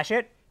 We hash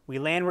it. We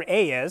land where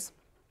A is,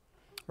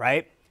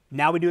 right?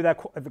 Now we do the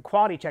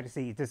quality check to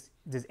see, does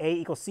A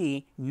equal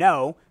C?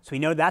 No. So we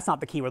know that's not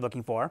the key we're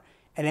looking for.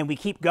 And then we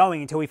keep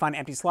going until we find an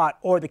empty slot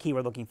or the key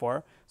we're looking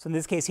for. So in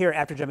this case here,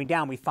 after jumping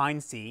down, we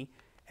find C.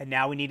 And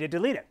now we need to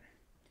delete it.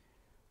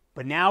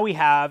 But now we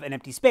have an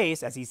empty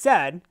space, as he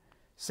said.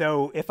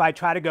 So if I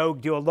try to go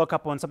do a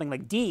lookup on something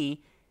like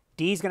D,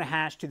 D is going to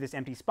hash to this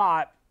empty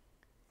spot.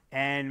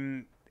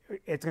 And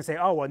it's going to say,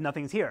 oh, well,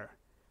 nothing's here.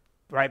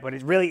 Right, but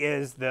it really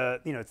is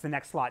it's the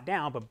next slot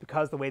down, but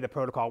because the way the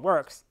protocol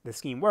works, the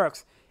scheme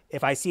works,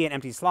 if I see an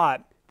empty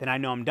slot, then I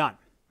know I'm done,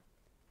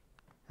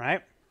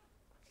 right?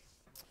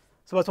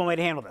 So what's one way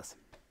to handle this?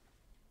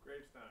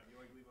 Gravestone, you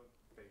leave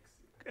a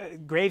fake C.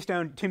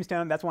 Gravestone,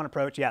 tombstone, that's one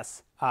approach,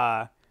 yes.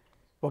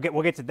 We'll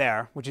get to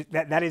there, which is,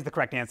 that is the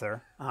correct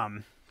answer.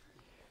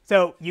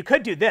 So you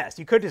could do this.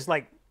 You could just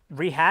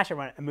rehash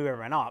everyone and move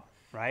everyone up,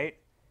 right?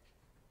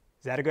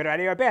 Is that a good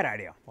idea or a bad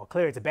idea? Well,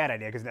 clearly it's a bad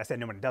idea because I said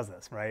no one does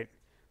this, right?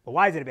 But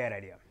why is it a bad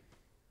idea?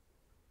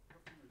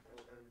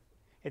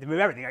 You have to move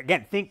everything.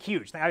 Again, think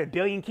huge. I have 1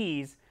 billion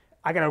keys.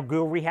 I got to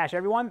go rehash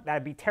everyone. That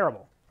would be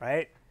terrible,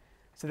 right?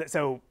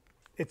 So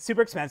it's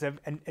super expensive,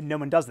 and no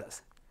one does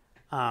this.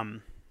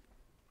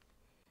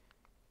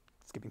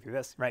 Skipping through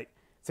this, right?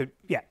 So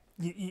yeah,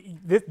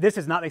 this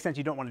does not make sense.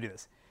 You don't want to do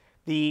this.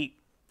 The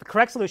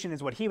correct solution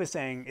is what he was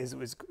saying is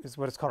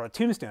what is called a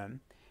tombstone.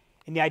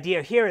 And the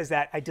idea here is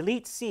that I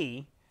delete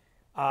C,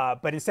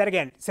 but instead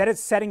of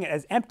setting it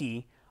as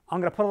empty, I'm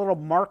going to put a little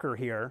marker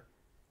here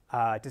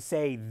to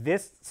say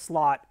this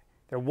slot,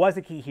 there was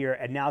a key here,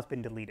 and now it's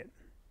been deleted.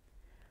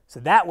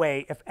 So that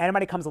way, if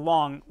anybody comes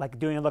along,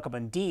 doing a lookup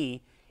on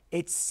D,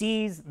 it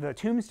sees the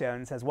tombstone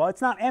and says, well,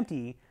 it's not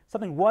empty.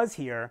 Something was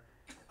here,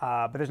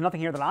 but there's nothing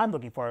here that I'm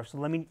looking for. So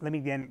let me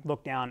then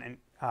look down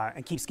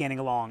and keep scanning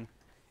along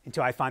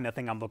until I find the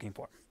thing I'm looking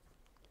for,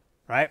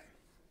 right?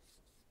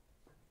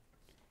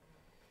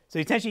 So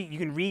essentially, you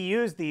can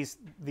reuse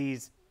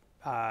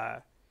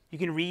you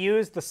can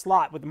reuse the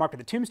slot with the mark of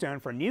the tombstone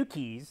for new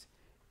keys,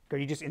 or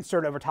you just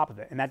insert over top of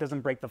it, and that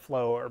doesn't break the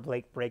flow or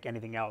break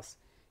anything else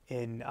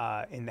in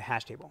the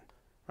hash table,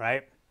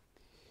 right?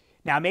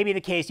 Now, maybe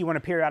the case you want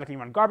to periodically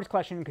run garbage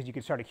collection because you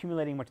can start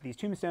accumulating a bunch of these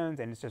tombstones,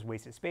 and it's just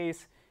wasted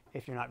space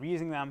if you're not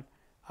reusing them.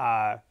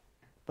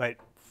 But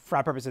for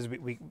our purposes,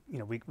 we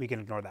can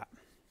ignore that,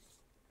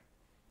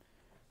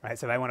 right?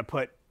 So if I want to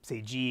put,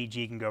 say, G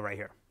can go right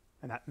here,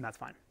 and that's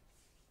fine.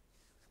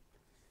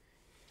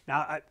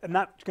 Now, I'm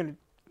not going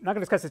to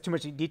discuss this too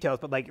much in details,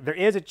 but there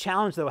is a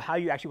challenge, though, how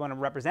you actually want to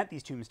represent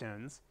these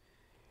tombstones.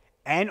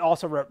 and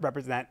also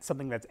represent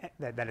something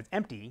that is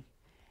empty,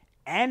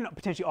 and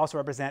potentially also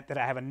represent that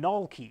I have a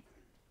null key,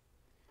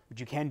 which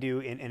you can do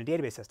in a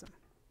database system,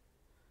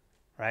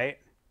 right?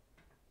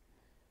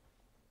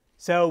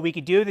 So we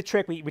could do the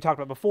trick we talked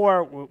about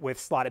before with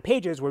slotted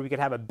pages, where we could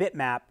have a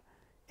bitmap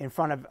in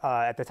front of,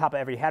 at the top of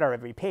every header of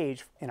every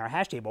page in our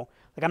hash table.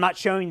 Like, I'm not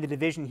showing the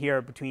division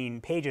here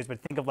between pages, but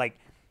think of, like,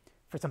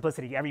 for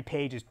simplicity, every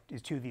page is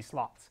 2 of these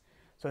slots.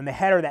 So in the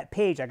header of that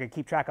page, I could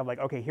keep track of, like,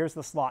 okay, here's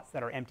the slots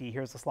that are empty,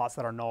 here's the slots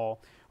that are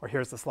null, or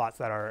here's the slots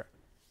that are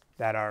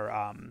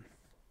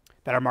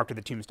marked with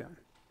the tombstone.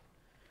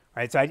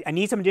 Right? So I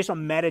need some additional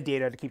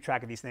metadata to keep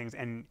track of these things,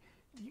 and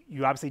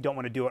you obviously don't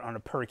want to do it on a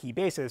per key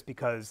basis,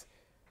 because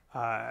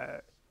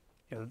that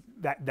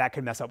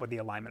could mess up with the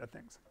alignment of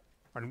things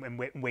and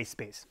waste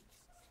space.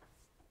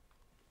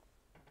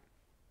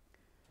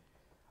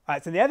 All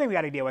right, so the other thing we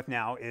got to deal with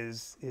now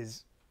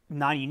is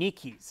non-unique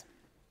keys.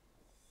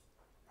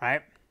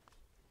 Right?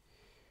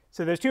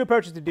 So there's 2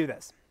 approaches to do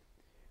this.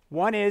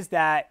 One is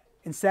that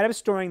instead of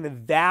storing the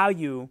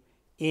value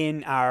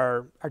in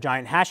our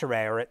giant hash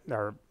array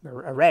or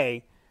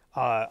array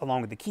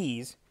along with the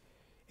keys,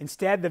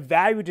 instead the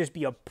value would just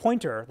be a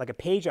pointer, like a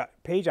page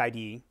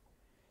ID,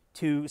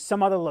 to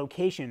some other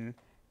location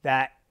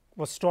that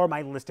will store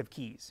my list of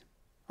keys.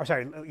 Or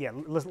sorry, yeah,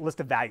 list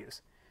of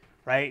values,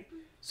 right?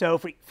 So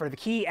for the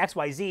key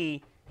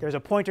XYZ, there's a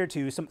pointer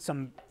to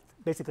some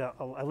basically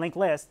a linked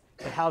list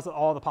that houses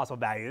all the possible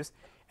values.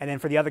 And then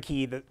for the other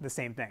key, the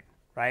same thing,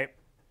 right?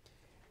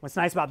 What's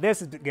nice about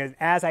this is because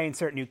as I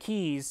insert new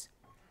keys,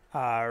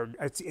 or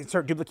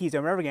insert duplicate keys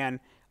over and over again,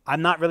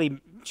 I'm not really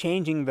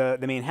changing the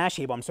main hash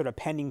table. I'm sort of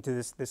appending to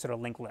this sort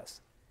of linked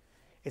list.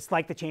 It's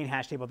like the chain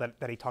hash table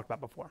that he talked about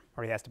before,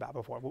 or he asked about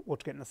before. We'll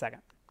get in a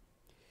second.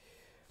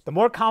 The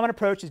more common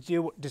approach is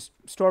to just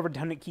store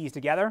redundant keys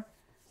together,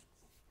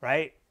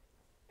 right?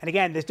 And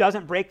again, this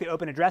doesn't break the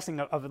open addressing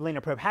of the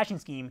linear probe hashing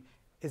scheme,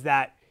 is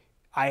that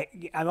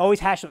I'm always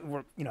hash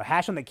on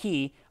the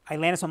key, I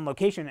land at some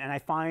location, and I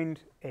find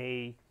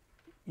I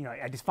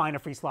just find a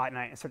free slot and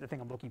I insert the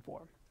thing I'm looking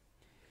for.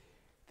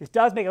 This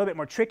does make it a little bit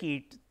more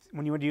tricky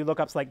when you do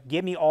lookups like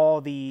give me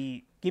all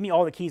the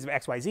keys of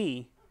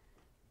XYZ,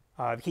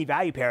 the key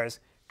value pairs,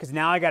 because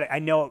now I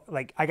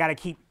gotta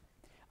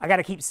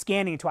keep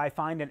scanning until I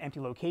find an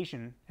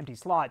empty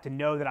slot to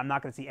know that I'm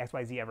not going to see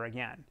XYZ ever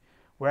again.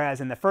 Whereas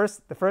in the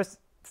first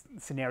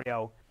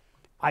scenario,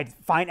 I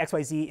find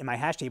XYZ in my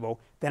hash table,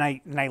 then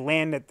I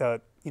land at I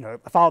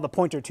follow the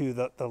pointer to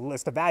the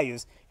list of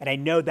values, and I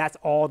know that's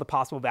all the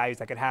possible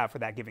values I could have for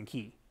that given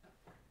key,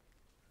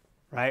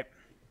 right?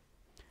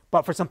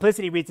 But for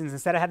simplicity reasons,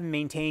 instead of having to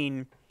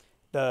maintain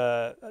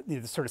the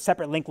sort of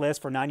separate linked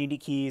list for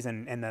non-unique keys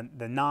and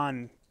the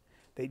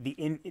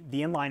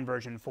inline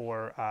version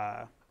for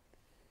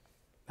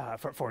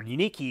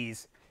unique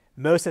keys,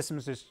 most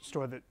systems just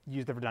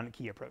use the redundant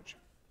key approach,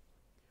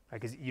 right?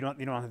 Because you don't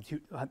have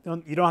to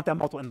have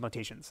multiple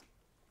implementations.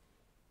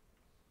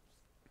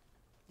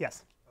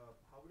 Yes.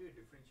 How would you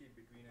differentiate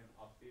between an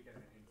update and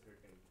an insert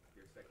in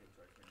your second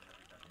choice when you have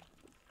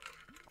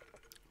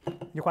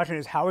redundant? Your question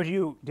is, how would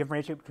you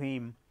differentiate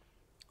between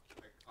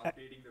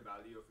Updating the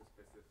value of a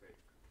specific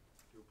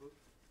tuple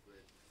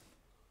with,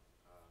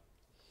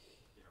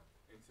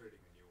 inserting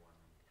a new one.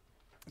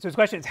 So his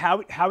question is,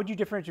 how would you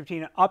differentiate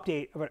between an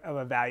update of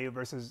a value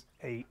versus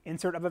an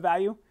insert of a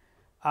value?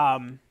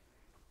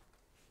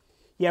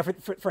 Yeah,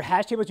 for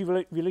hash tables,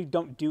 you really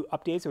don't do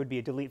updates. It would be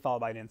a delete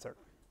followed by an insert,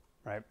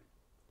 right?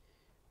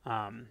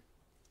 And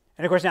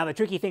of course, now the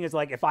tricky thing is,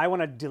 like, if I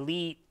want to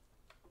delete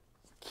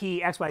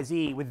key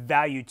XYZ with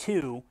value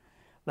 2,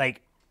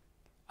 like,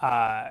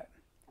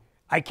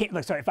 I can't,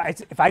 like, sorry,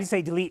 if I just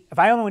say delete, if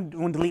I only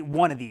want to delete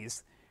one of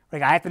these,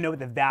 like, I have to know what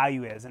the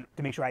value is and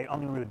to make sure I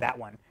only remove that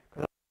one.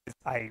 Because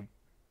I'm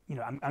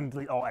going to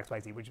delete all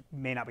XYZ, which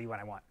may not be what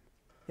I want.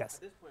 Yes?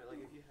 At this point, like,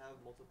 if you have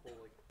multiple,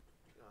 like,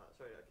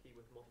 a key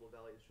with multiple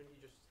values, shouldn't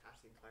you just hash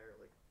the entire,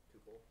 like,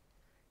 tuple?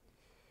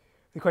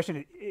 The question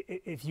is,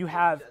 if you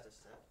have, As a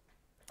set?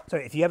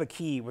 sorry, if you have a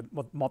key with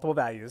multiple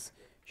values,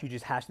 should you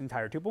just hash the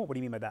entire tuple? What do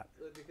you mean by that?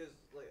 Because,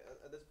 like,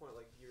 at this point,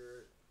 like,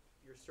 you're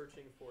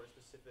searching for a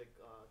specific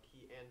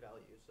key and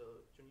value, so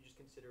shouldn't you just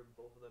consider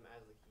both of them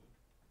as the key,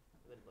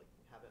 and then, like,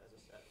 have it as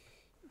a set?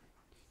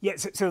 Yeah.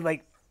 So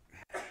like,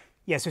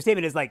 yeah. So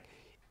statement is like,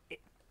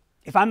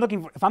 if I'm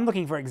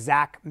looking for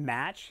exact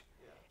match,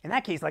 in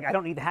that case, like, I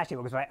don't need the hash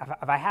table, because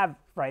if I have,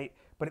 right,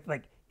 but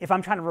like, if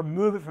I'm trying to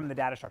remove it from the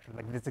data structure,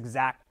 like this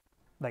exact,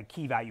 like,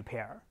 key value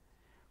pair,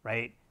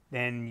 right,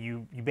 then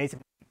you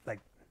basically, like,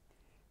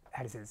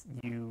 how does this,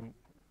 you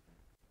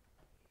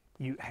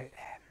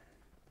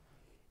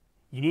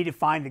need to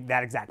find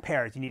that exact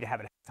pair. You need to have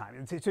it at the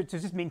time. So it's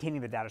just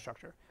maintaining the data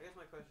structure. I guess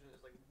my question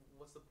is, like,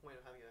 what's the point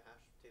of having a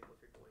hash table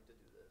if you're going to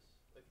do this?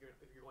 If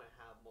you're going to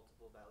have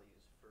multiple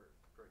values for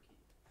a key?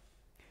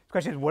 The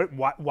question is,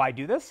 why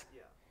do this?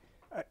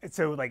 Yeah.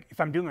 So, like, if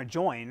I'm doing a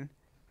join,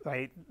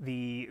 right,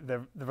 the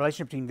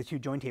relationship between the two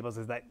join tables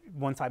is that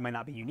one side might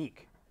not be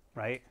unique,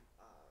 right?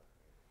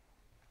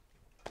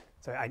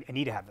 So I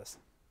need to have this.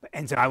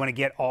 And so I want to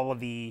get all of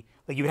the,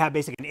 like you would have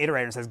basically an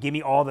iterator that says, give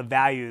me all the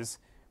values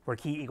where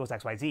key equals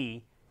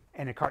XYZ,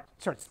 and it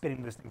starts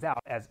spitting those things out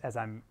as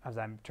I'm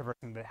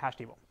traversing the hash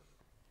table,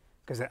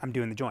 because I'm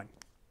doing the join.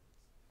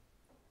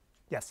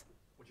 Yes?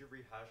 Would you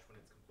rehash when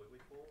it's completely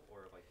full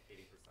or like 80%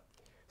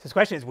 full? So this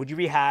question is, would you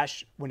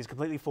rehash when it's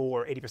completely full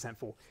or 80%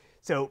 full?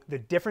 So the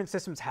different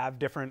systems have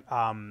different,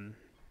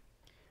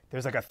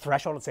 there's like a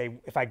threshold to say,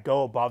 if I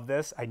go above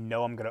this, I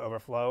know I'm going to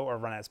overflow or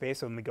run out of space,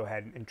 so let me go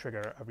ahead and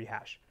trigger a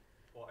rehash.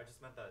 Well, I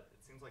just meant that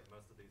it seems like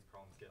most of these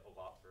problems get a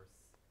lot worse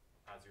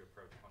as you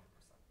approach 100%.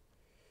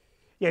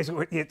 Yeah,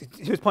 so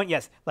to his point,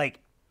 yes. Like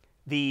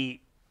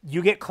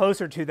you get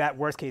closer to that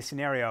worst case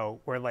scenario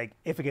where like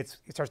if it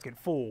starts to get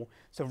full.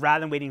 So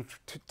rather than waiting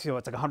till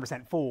it's like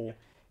 100% full,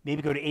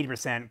 maybe go to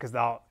 80% because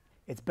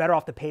it's better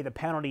off to pay the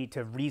penalty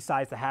to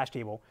resize the hash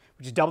table,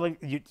 which is doubling.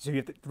 So you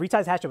have to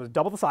resize the hash table,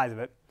 double the size of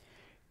it,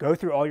 go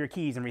through all your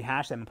keys and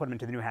rehash them and put them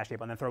into the new hash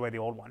table and then throw away the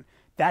old one.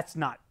 That's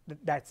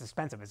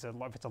expensive. If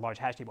it's a large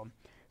hash table.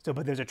 So,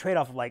 but there's a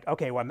trade-off of like,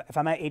 okay, well, if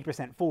I'm at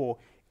 80%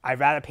 full, I'd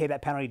rather pay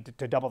that penalty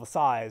to double the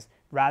size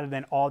rather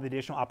than all the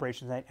additional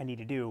operations I need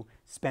to do,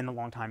 spend a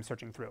long time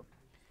searching through.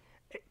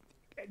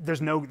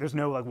 There's no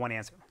like one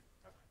answer.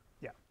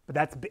 Yeah, but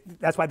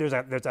that's why there's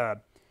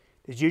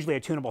usually a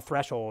tunable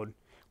threshold.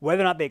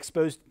 Whether or not they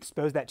expose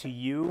that to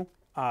you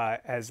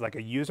as like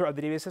a user of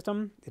the database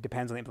system, it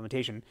depends on the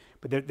implementation.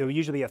 But there will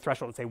usually be a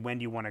threshold to say when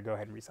do you want to go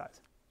ahead and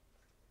resize.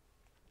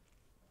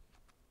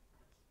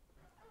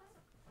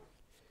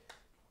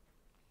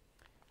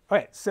 All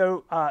right,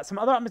 so some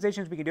other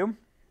optimizations we can do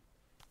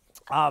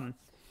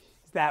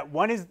is that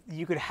one is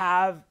you could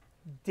have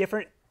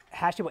different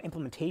hash table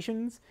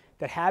implementations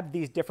that have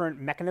these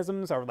different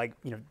mechanisms or like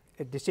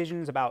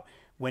decisions about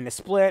when to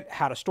split,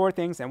 how to store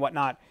things, and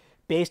whatnot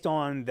based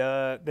on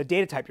the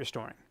data type you're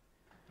storing.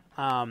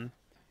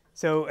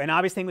 So an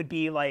obvious thing would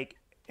be like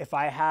if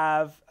I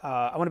have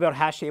I want to build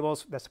hash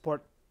tables that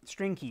support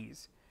string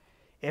keys.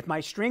 If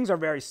my strings are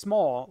very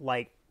small,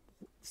 like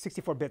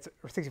 64 bits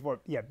or 64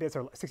 bits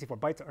or 64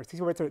 bytes or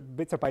 64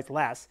 bits or bytes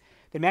less,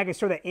 then maybe I can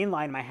store that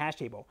inline in my hash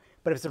table.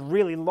 But if it's a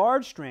really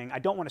large string, I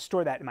don't want to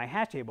store that in my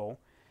hash table.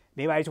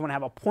 Maybe I just want to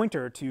have a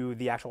pointer to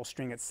the actual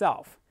string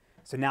itself.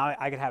 So now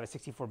I could have a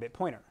 64-bit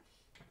pointer.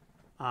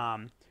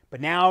 But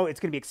now it's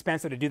going to be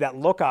expensive to do that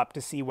lookup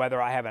to see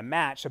whether I have a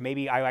match. So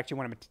maybe I actually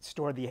want to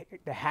store the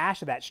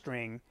hash of that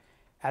string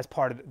as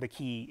part of the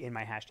key in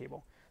my hash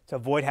table to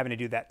avoid having to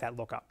do that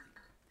lookup,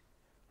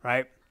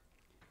 right?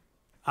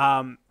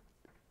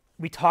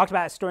 We talked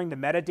about storing the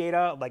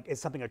metadata, like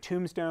is something a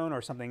tombstone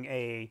or something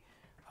a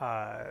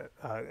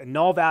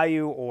null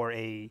value or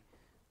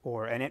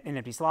an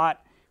empty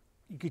slot.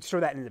 You could store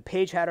that in the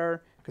page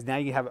header because now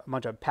you have a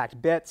bunch of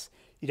packed bits.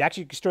 You'd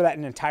actually store that in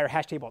an entire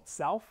hash table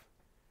itself,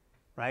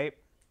 right?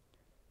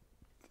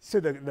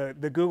 So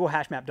the Google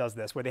hash map does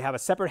this, where they have a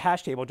separate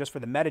hash table just for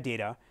the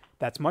metadata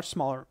that's much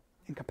smaller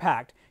and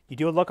compact. You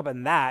do a lookup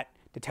in that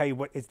to tell you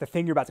what is the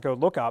thing you're about to go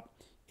look up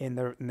in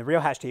the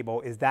real hash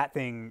table. Is that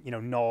thing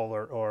null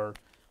or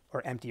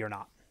empty or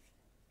not?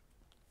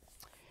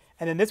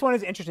 And then this one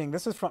is interesting.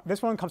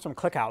 This one comes from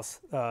ClickHouse.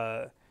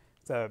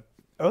 It's a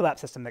OLAP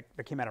system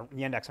that came out of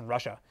Yandex in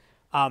Russia.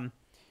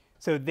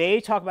 So they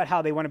talk about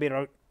how they want to be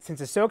able to, since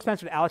it's so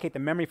expensive to allocate the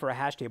memory for a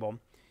hash table,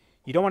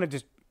 you don't want to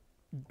just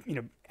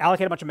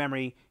allocate a bunch of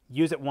memory,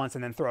 use it once,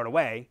 and then throw it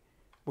away.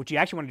 What you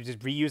actually want to just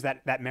reuse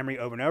that memory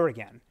over and over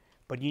again.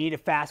 But you need a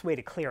fast way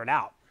to clear it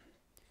out.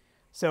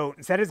 So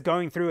instead of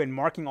going through and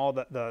marking all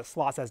the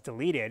slots as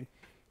deleted,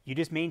 you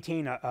just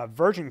maintain a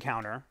version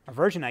counter, a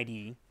version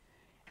ID,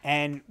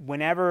 and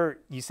whenever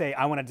you say,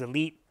 I want to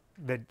delete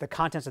the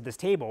contents of this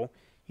table,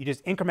 you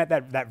just increment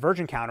that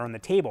version counter on the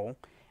table,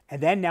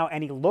 and then now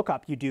any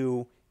lookup you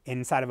do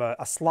inside of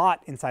a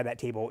slot inside that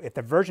table, if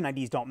the version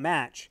IDs don't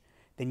match,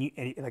 then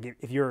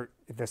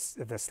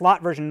if the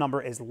slot version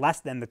number is less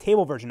than the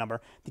table version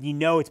number, then you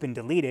know it's been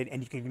deleted,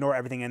 and you can ignore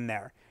everything in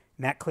there,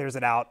 and that clears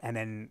it out, and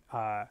then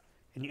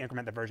you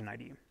increment the version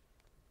ID.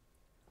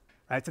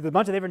 Right, so there's a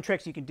bunch of different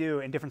tricks you can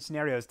do in different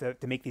scenarios to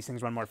make these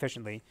things run more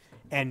efficiently,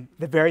 and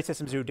the various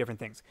systems do different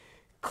things.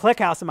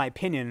 ClickHouse, in my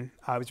opinion,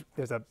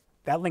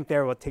 that link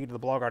there will take you to the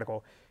blog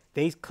article.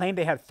 They claim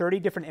they have 30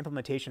 different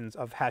implementations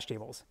of hash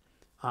tables.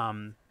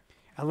 A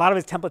lot of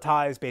it's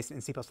templatized based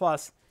in C++,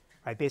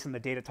 right, based on the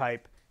data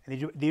type, and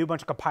they do a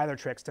bunch of compiler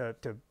tricks to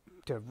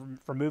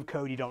remove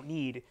code you don't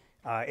need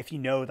if you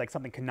know like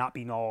something cannot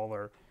be null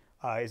or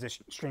is a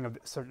string of a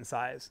certain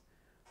size.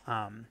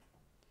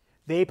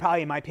 They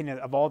probably, in my opinion,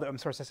 of all the open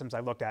source systems I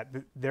looked at,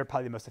 they're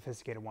probably the most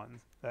sophisticated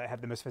ones that have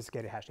the most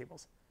sophisticated hash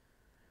tables.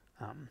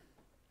 All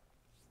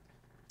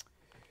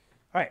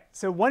right,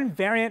 so one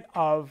variant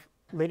of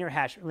linear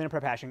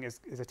prep hashing is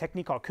a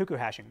technique called cuckoo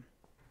hashing.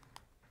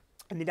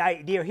 And the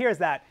idea here is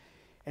that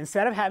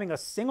instead of having a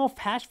single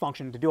hash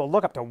function to do a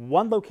lookup to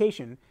one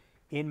location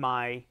in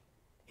my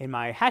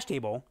hash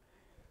table,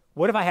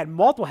 what if I had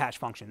multiple hash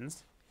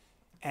functions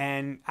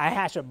and I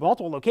hash up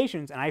multiple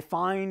locations and I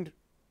find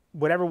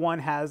whatever one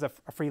has a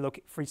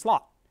free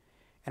slot,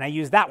 and I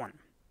use that one.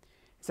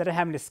 Instead of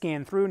having to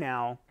scan through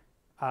now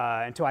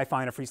until I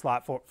find a free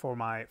slot for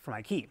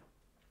my key.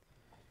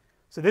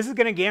 So this is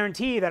going to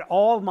guarantee that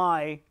all of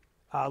my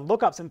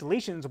lookups and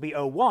deletions will be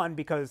O1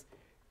 because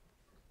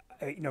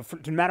no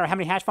matter how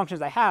many hash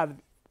functions I have,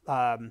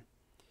 I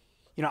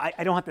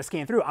don't have to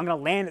scan through. I'm going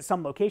to land at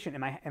some location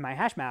in my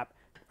hash map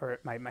or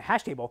my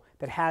hash table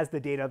that has the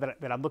data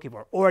that I'm looking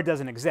for, or it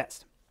doesn't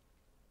exist.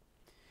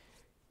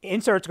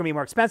 Inserts are going to be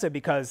more expensive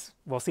because,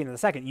 we'll see in a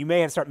second, you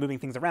may have to start moving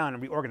things around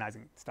and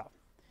reorganizing stuff.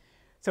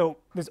 So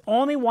there's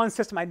only one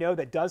system I know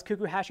that does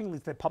cuckoo hashing, at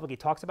least that publicly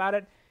talks about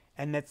it,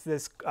 and that's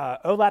this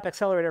OLAP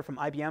accelerator from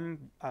IBM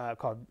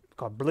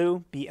called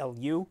BLU,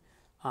 B-L-U.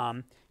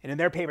 And in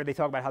their paper, they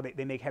talk about how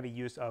they make heavy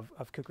use of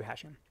cuckoo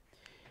hashing.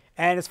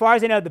 And as far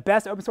as I know, the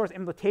best open source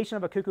implementation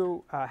of a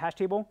cuckoo hash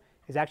table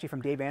is actually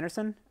from Dave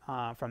Anderson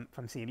from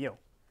CMU.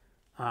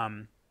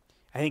 I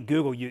think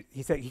Google,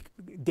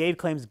 Dave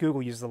claims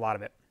Google uses a lot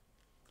of it.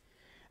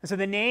 And so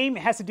the name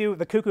has to do,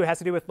 the cuckoo has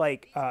to do with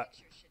like,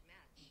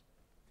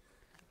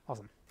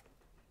 awesome.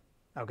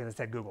 Oh, because it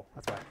said Google,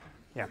 that's why,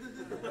 yeah.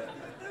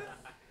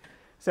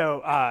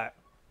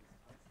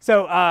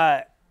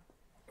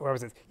 Where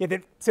was it? Yeah,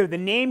 so the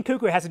name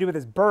cuckoo has to do with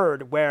this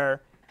bird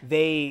where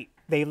they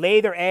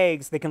lay their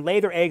eggs, they can lay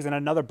their eggs in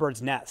another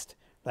bird's nest,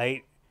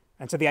 right?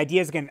 And so the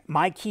idea is, again,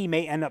 my key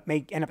may end up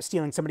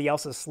stealing somebody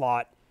else's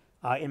slot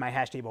in my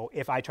hash table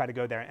if I try to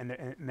go there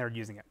and they're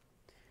using it.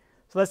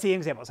 So let's see an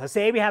example. So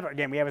say we have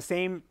a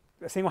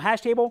single hash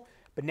table,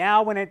 but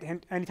now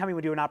anytime we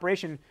would do an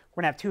operation,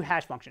 we're going to have two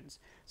hash functions.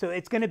 So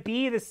it's going to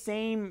be the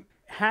same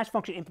hash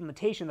function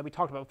implementation that we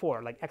talked about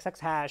before, like XX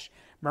hash,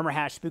 murmur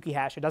hash, spooky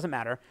hash, it doesn't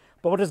matter.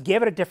 But we'll just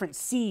give it a different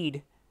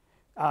seed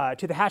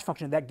to the hash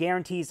function that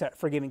guarantees that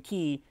for a given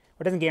key,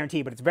 or doesn't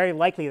guarantee, but it's very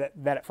likely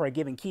that for a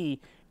given key,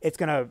 it's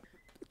going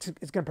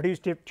to produce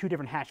two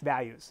different hash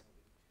values.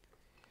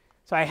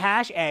 So I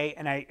hash A,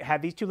 and I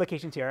have these two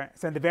locations here.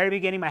 So in the very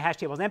beginning, my hash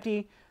table is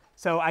empty.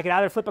 So I can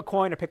either flip a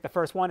coin or pick the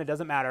first one. It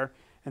doesn't matter.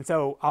 And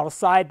so I'll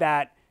decide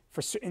that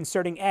for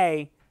inserting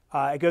A,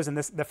 it goes in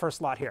the first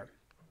slot here.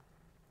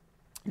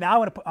 Now I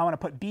want to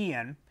put B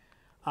in.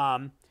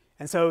 And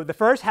so the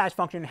first hash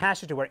function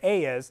hashes to where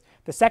A is.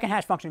 The second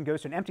hash function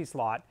goes to an empty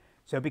slot.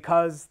 So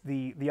because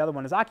the other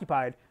one is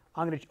occupied,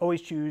 I'm going to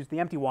always choose the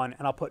empty one,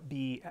 and I'll put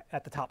B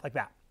at the top like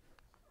that.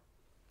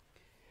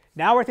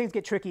 Now where things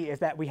get tricky is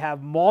that we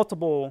have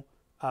multiple,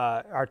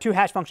 our two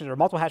hash functions or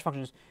multiple hash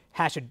functions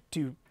hashed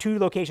to two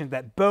locations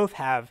that both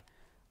have,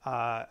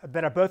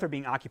 both are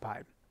being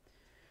occupied.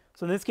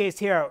 So in this case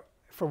here,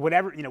 for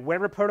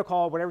whatever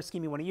protocol, whatever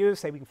scheme you want to use,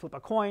 say we can flip a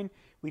coin,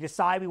 we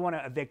decide we want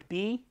to evict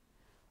B.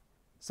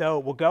 So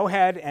we'll go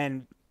ahead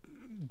and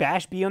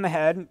bash B on the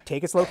head,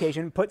 take its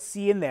location, put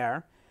C in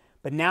there.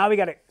 But now we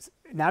got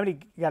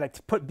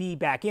to put B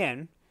back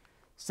in.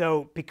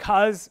 So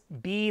because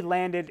B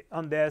landed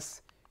on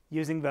this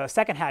using the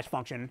second hash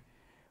function,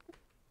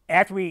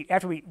 after we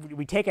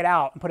take it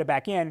out and put it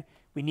back in,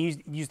 we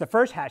use the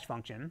first hash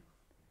function.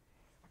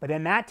 But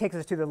then that takes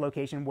us to the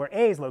location where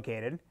A is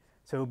located.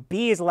 So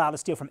B is allowed to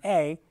steal from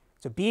A.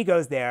 So B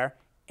goes there.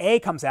 A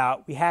comes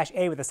out. We hash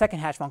A with the second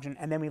hash function,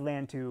 and then we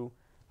land to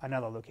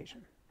another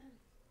location.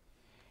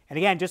 And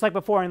again, just like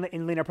before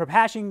in linear probe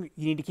hashing,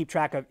 you need to keep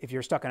track of if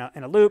you're stuck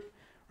in a loop,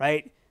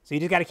 right? So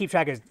you just got to keep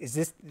track of,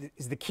 is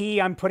the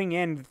key I'm putting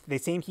in the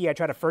same key I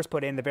tried to first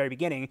put in the very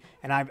beginning,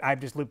 and I've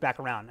just looped back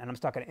around, and I'm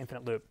stuck in an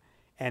infinite loop.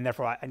 And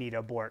therefore, I need to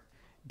abort,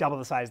 double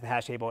the size of the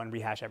hash table, and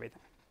rehash everything.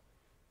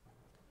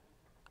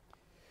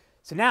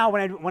 So now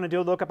when I want to do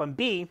a lookup on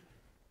B,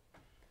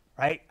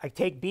 right, I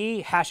take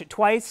B, hash it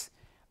twice,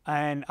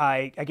 and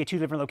I get two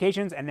different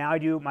locations. And now I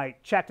do my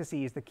check to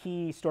see is the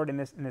key stored in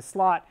this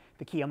slot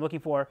the key I'm looking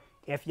for.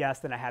 If yes,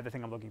 then I have the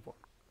thing I'm looking for.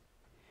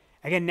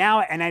 Again, now,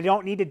 and I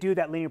don't need to do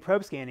that linear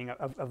probe scanning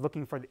of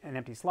looking for an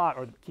empty slot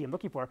or the key I'm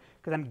looking for,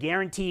 because I'm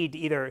guaranteed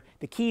either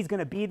the key is going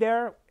to be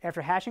there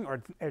after hashing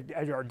or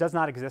does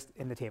not exist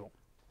in the table.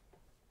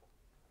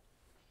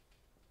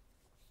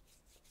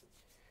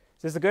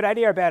 Is this a good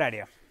idea or a bad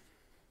idea?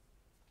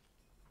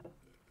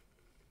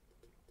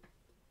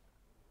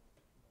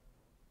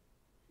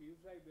 Feels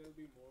like there'll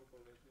be more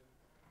collisions.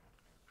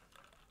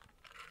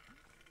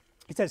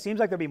 He said, seems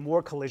like there'll be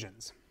more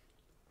collisions.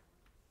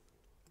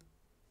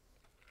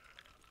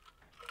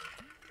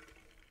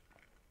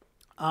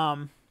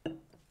 Well,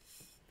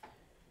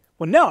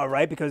 no,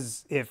 right?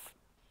 Because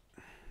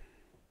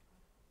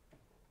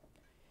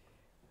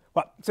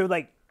so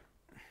like,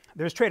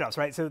 there's trade-offs,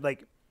 right? So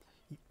like,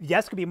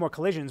 yes, could be more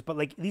collisions, but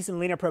like at least in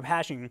linear probe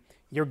hashing,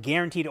 you're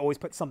guaranteed to always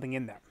put something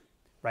in there,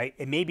 right?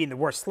 It may be in the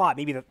worst slot,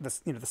 maybe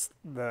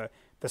the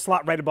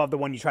slot right above the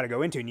one you try to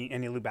go into,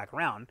 and you loop back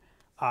around.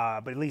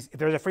 But at least if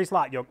there's a free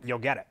slot, you'll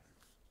get it.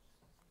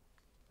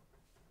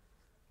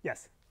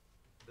 Yes.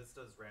 This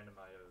does random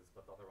IOs,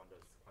 but the other one does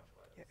sequential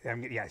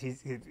IOs. Yes,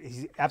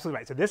 he's absolutely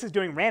right. So this is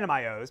doing random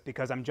IOs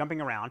because I'm jumping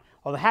around.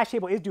 Well, the hash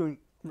table is doing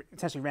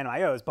essentially random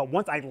IOs, but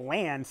once I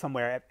land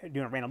somewhere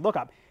doing a random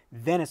lookup,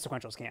 then it's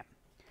sequential scan.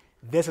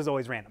 This is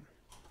always random,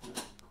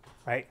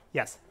 right?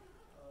 Yes?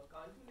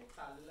 Can't you like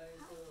parallelize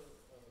the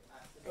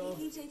access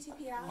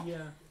APJ2PL.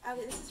 Yeah.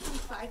 This is from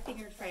Five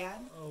Fingered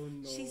Fran. Oh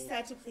no. She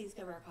said to please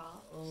give her a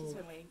call. She's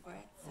been waiting for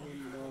it. So. Oh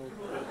no.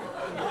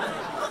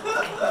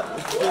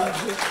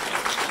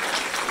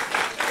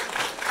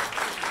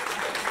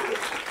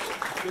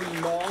 It's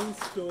a long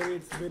story.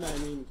 It's been. I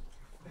mean.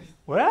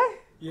 What?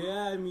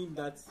 Yeah. I mean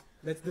that's.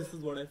 This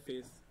is what I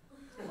face.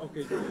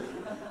 Okay.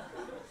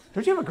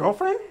 Don't you have a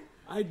girlfriend?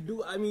 I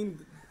do. I mean,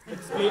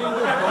 explaining to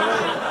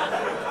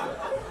her.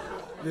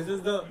 This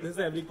is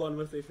every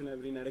conversation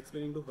every night.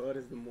 Explaining to her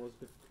is the most.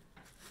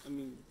 I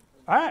mean.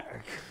 All right.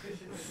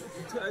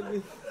 I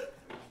mean.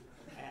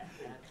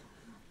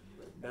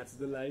 That's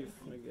the life,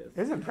 I guess.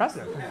 It's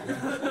impressive.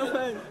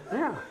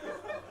 Yeah.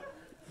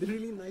 They're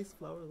really nice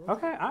flowers.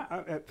 Okay.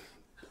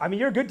 I mean,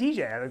 you're a good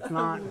DJ. It's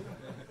not.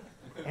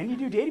 And you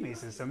do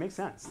databases, so it makes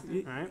sense.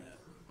 All right.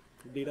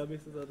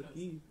 Databases are the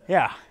key.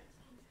 Yeah.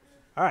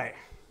 All right.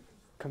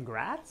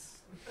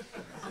 Congrats.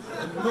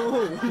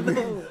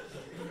 No.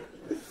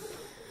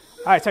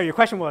 All right. So your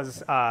question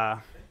was.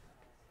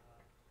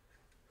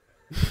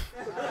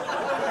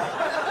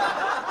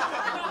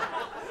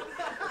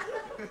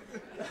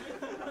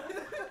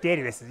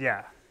 Databases,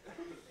 yeah.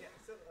 Yeah.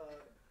 So,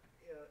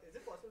 is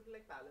it possible to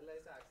like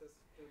parallelize access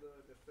to the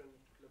different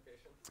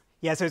locations?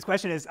 Yeah. So his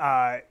question is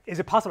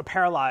it possible to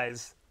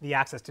parallelize the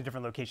access to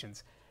different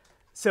locations?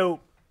 So,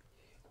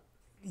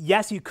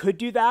 yes, you could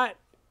do that.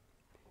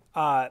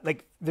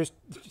 Like, there's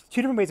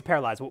two different ways to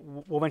parallelize.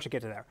 We'll eventually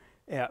get to there.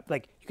 Yeah,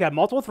 like, you could have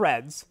multiple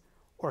threads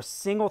or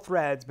single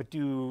threads, but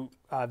do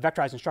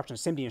vectorized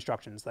instructions, SIMD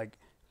instructions. Like,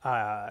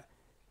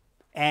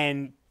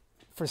 and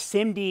for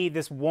SIMD,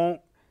 this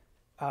won't.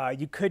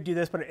 You could do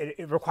this, but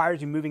it requires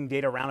you moving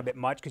data around a bit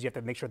much because you have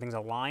to make sure things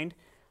are aligned.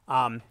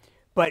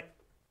 But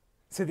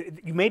so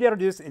you may be able to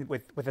do this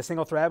with a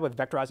single thread with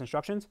vectorized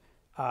instructions.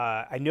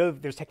 I know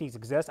there's techniques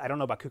exist. I don't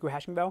know about cuckoo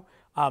hashing though.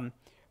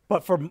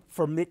 But to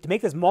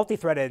make this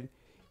multi-threaded,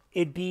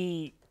 it'd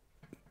be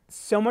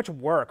so much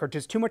work, or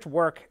just too much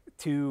work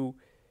to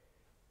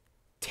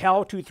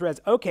tell two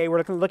threads, okay,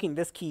 we're looking at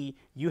this key,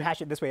 you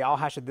hash it this way, I'll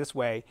hash it this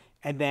way,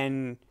 and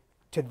then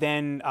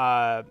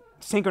to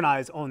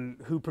synchronize on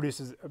who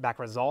produces a back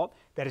result,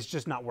 that is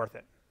just not worth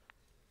it.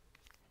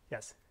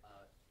 Yes?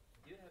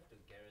 Do you have to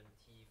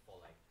guarantee for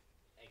like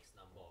X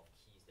number of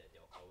keys that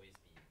there'll always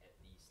be at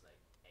least like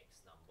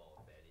X number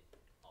of valid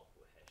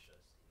output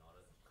hashes in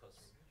order,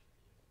 because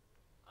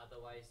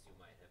otherwise you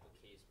might have a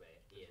case where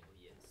A and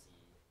B and C,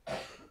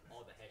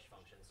 all the hash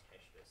functions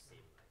hash the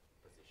same like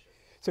position.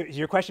 So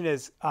your question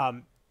is,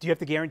 do you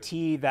have to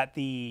guarantee that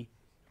the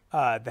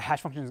hash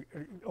functions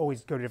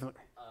always go to different?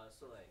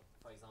 So like,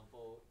 for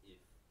example, if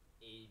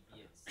A, B,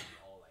 and C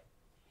all like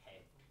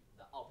have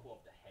the output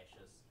of the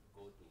hashes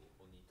go to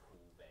only two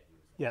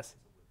values. Yes.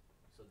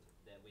 So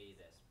that way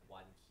there's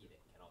one key that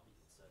cannot be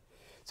inserted.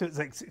 So it's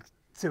like,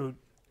 so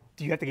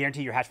do you have to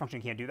guarantee your hash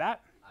function can't do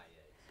that?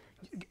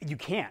 Yeah. You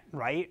can't,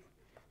 right?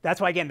 That's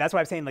why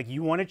I'm saying, like,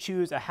 you want to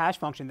choose a hash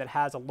function that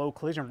has a low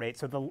collision rate.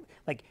 So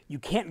you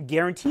can't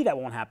guarantee that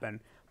won't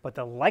happen, but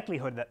the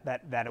likelihood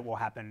that it will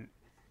happen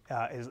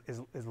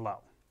is low.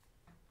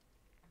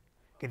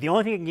 Okay, the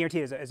only thing you can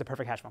guarantee is a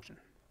perfect hash function.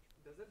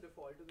 Does it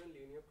default to the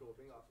linear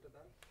probing after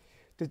that?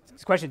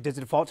 This question, does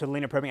it default to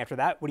linear probing after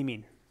that? What do you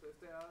mean? So if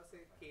there are,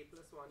 say, k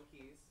plus 1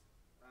 keys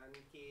and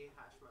k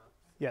hash maps,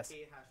 Yes.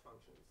 k hash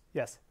functions,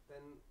 Yes. then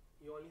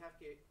you only have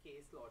k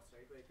slots,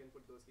 right, where you can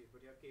put those keys,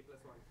 but you have k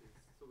plus 1 keys.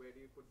 So where do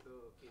you put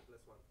the k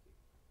plus 1 key?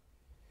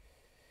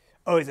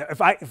 Oh, is it,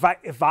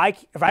 if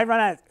I run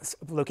out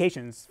of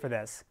locations for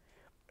this,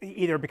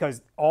 either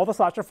because all the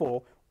slots are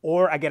full,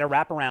 or I get a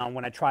wraparound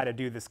when I try to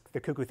do the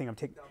cuckoo thing,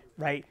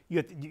 right?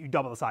 You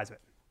double the size of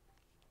it.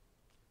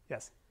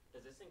 Yes.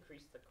 Does this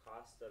increase the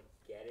cost of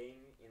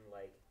getting in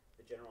like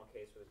the general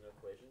case where there's no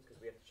collisions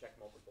because we have to check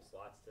multiple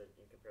slots to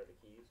compare the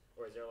keys,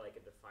 or is there like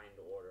a defined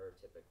order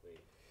typically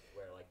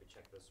where like we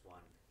check this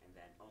one and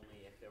then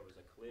only if there was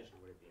a collision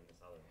would it be in this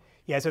other one?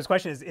 Yeah. So his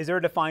question is there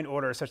a defined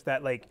order such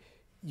that like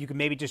you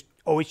can maybe just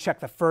always check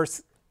the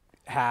first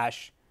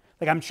hash?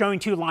 Like I'm showing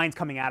two lines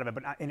coming out of it,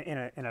 but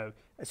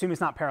assuming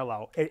it's not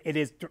parallel, it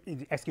is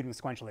executing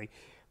sequentially.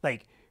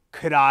 Like,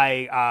 could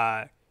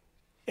I?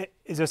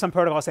 Is there some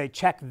protocol say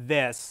check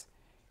this,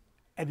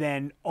 and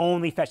then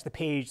only fetch the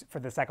page for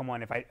the second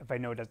one if I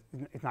know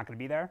it's not going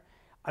to be there?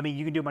 I mean,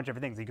 you can do a bunch of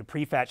different things. You could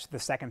prefetch the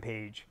second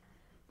page,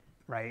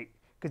 right?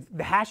 Because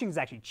the hashing is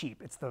actually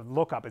cheap. It's the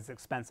lookup is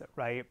expensive,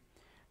 right?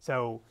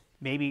 So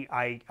maybe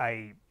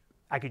I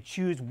could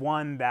choose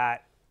one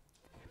that.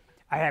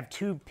 I have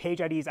two page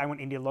IDs I want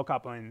India to look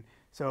up on.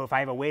 So if I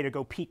have a way to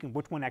go peek and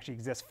which one actually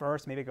exists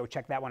first, maybe I go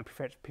check that one,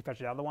 prefetch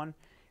the other one.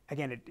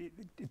 Again, it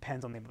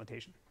depends on the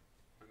implementation.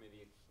 Or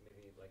maybe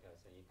like I was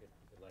saying, you could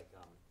like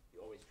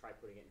you always try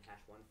putting it in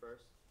hash 1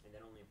 first, and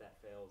then only if that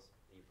fails,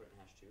 then you put it in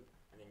hash 2,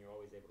 and then you're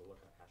always able to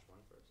look up hash 1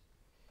 first.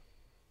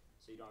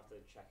 So you don't have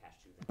to check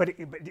hash 2.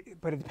 Then.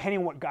 But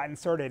depending on what got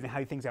inserted and how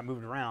things got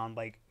moved around,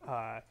 like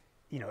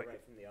you know.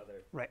 Right from the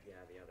other. Right.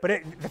 Yeah, the other. But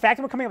the fact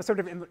that we're coming up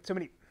with so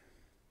many.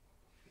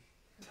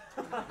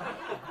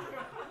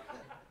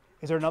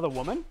 Is there another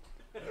woman?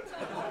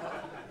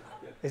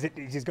 Is he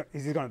going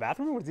to the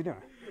bathroom or what is he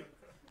doing?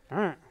 All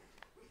right.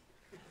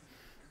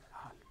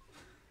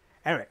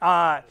 Anyway,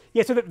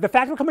 yeah, so the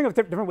fact we're coming up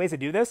with different ways to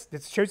do this,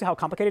 it shows you how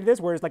complicated it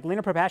is, whereas like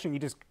linear per-hashing, you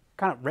just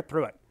kind of rip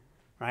through it,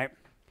 right?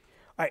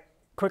 All right,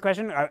 quick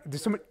question.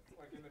 Does someone,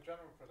 like in the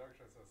general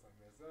production system,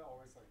 is that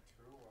always like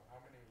true? Or how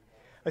many?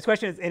 this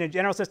question is, in a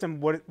general system,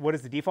 what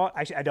is the default?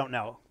 Actually, I don't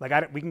know. Like,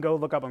 we can go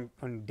look up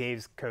on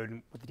Dave's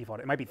code what the default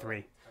is. It might be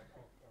 3.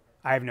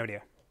 I have no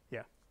idea.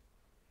 Yeah.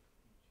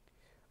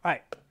 All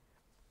right.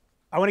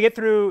 I want to get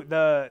through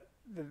the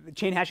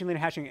chain hashing, linear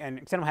hashing, and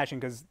external hashing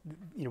because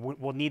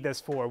we'll need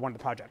this for one of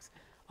the projects.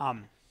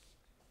 So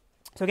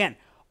again,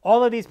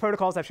 all of these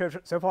protocols I've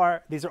showed so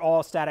far, these are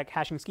all static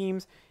hashing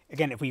schemes.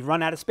 Again, if we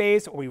run out of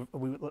space or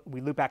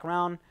we loop back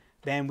around,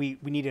 then we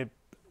need to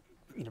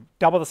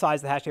double the size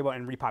of the hash table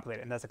and repopulate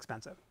it, and that's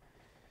expensive.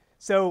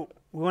 So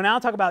we will now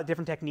talk about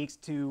different techniques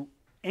to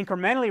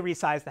incrementally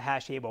resize the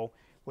hash table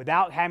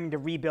without having to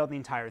rebuild the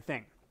entire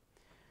thing.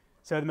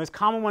 So the most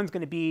common one is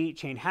going to be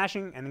chain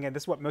hashing, and again,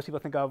 this is what most people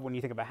think of when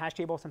you think of a hash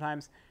table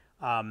sometimes.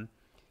 But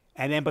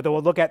then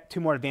we'll look at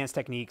 2 more advanced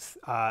techniques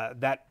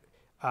that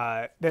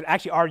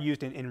actually are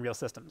used in real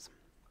systems.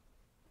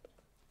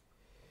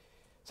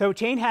 So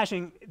chain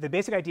hashing, the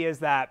basic idea is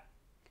that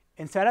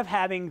instead of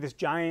having this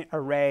giant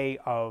array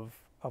of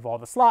all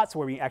the slots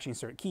where we actually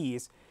insert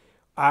keys,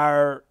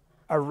 our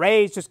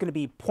array is just going to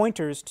be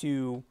pointers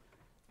to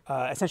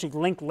essentially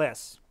linked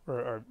lists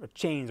or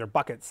chains or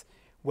buckets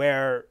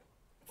where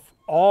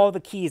all the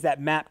keys that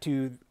map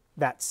to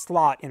that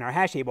slot in our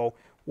hash table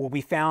will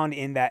be found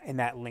in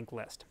that linked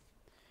list,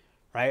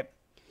 right?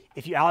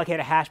 If you allocate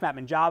a hash map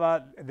in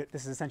Java,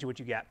 this is essentially what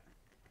you get.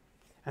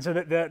 And so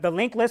the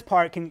linked list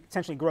part can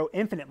essentially grow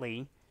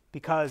infinitely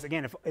because,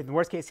 again, if in the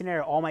worst case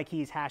scenario, all my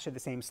keys hash at the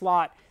same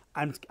slot,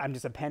 I'm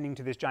just appending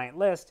to this giant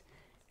list,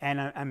 and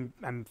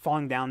I'm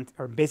falling down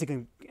or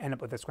basically end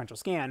up with a sequential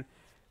scan.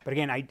 But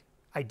again,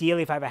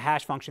 ideally, if I have a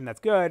hash function that's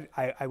good,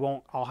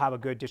 I'll have a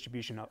good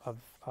distribution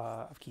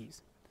of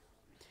keys.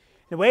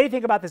 The way to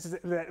think about this is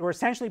that we're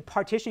essentially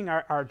partitioning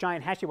our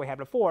giant hash table we had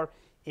before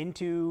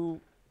into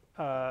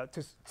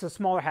to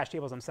smaller hash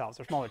tables themselves,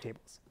 or smaller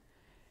tables.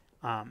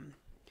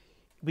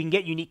 We can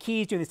get unique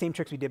keys doing the same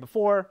tricks we did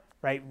before,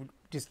 right?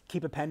 Just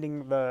keep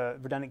appending the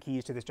redundant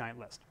keys to this giant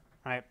list,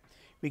 right?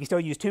 We can still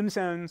use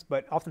tombstones,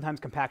 but oftentimes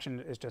compaction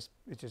is just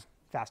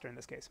faster in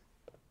this case.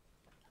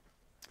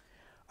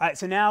 All right,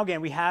 so now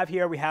again, we have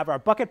our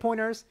bucket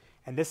pointers,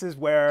 and this is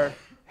where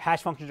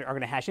hash functions are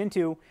going to hash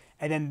into,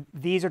 and then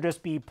these are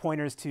just be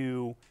pointers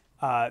to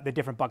the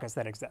different buckets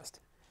that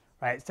exist,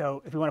 right?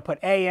 So if we want to put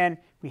A in,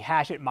 we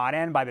hash it mod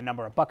n by the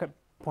number of bucket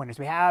pointers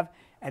we have,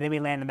 and then we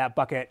land in that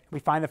bucket, we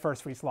find the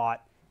first free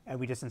slot, and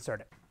we just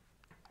insert it,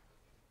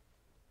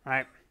 all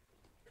right?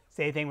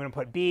 Same thing, we're going to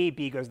put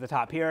B goes to the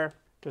top here,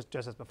 just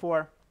as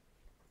before.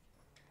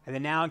 And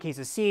then now in case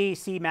of C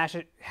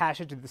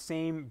hashes to the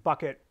same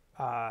bucket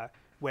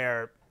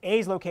where A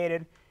is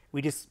located.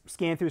 We just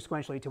scan through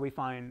sequentially until we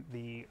find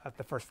the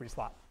first free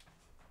slot.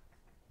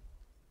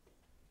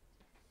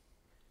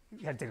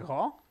 You had to take a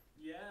call?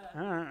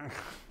 Yeah.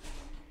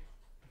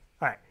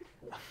 All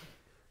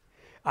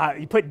right.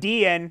 You put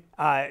D in.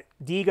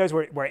 D goes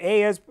where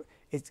A is.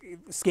 It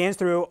scans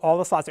through. All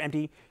the slots are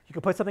empty. You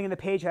can put something in the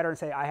page header and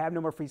say, I have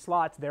no more free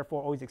slots,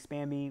 therefore always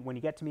expand me when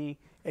you get to me.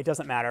 It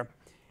doesn't matter.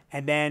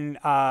 And then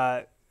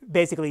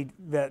basically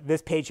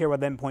this page here will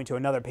then point to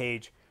another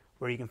page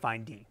where you can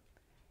find D.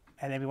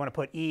 And then we want to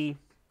put E,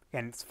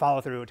 and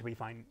follow through until we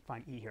find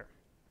E here,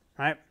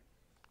 right?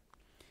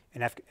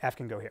 And F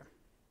can go here.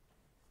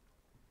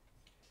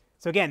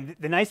 So again,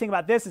 the nice thing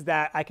about this is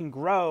that I can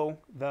grow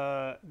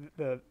the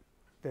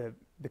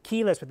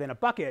key list within a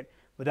bucket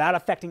without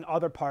affecting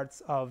other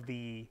parts of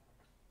the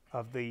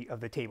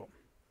table.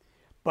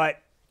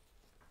 But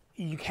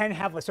you can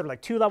have sort of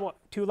like two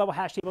level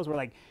hash tables where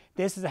like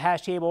this is a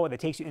hash table that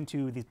takes you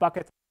into these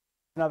buckets,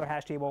 another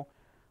hash table.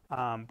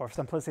 But for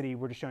simplicity,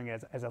 we're just showing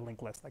it as a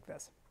linked list like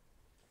this.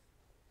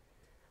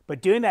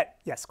 But doing that,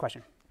 yes,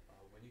 question.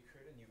 When you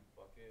create a new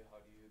bucket, how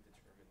do you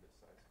determine the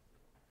size?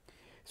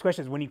 This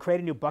question is, when you create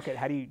a new bucket,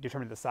 how do you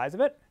determine the size of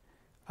it?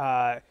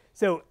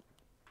 So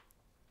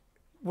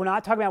we're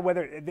not talking about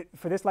whether,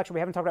 for this lecture,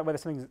 we haven't talked about whether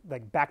something's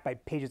like backed by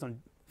pages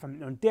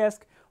on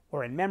disk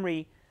or in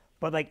memory.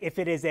 But like if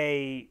it is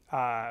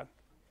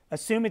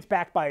assume it's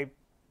backed by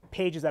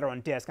pages that are on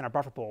disk in our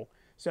buffer pool.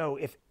 So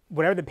if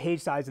whatever the page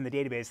size in the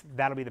database,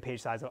 that'll be the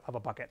page size of a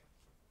bucket.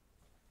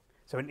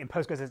 So in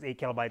Postgres, it's 8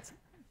 kilobytes.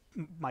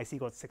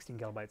 MySQL, it's 16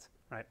 kilobytes,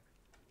 right?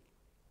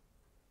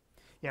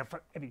 Yeah,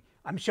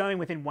 I'm showing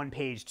within one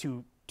page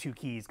two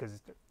keys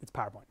because it's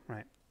PowerPoint,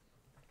 right?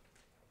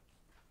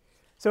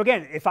 So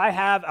again, if I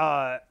have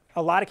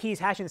a lot of keys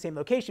hashing in the same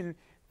location,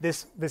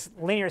 this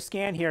linear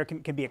scan here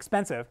can be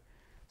expensive.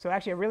 So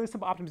actually, a really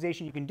simple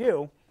optimization you can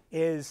do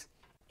is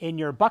in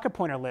your bucket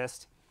pointer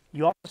list,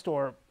 you also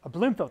store a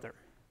Bloom filter.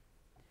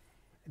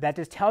 That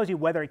just tells you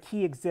whether a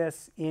key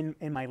exists in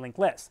my linked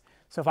list.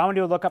 So if I want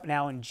to do a lookup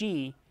now in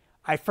G,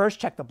 I first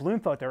check the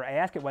Bloom filter. I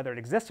ask it whether it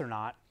exists or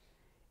not.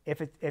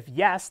 If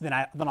yes, then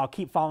I'll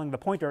keep following the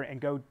pointer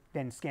and go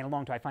then scan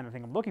along until I find the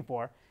thing I'm looking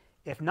for.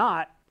 If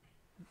not,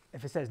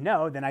 if it says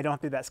no, then I don't have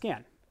to do that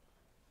scan.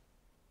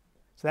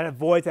 So that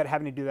avoids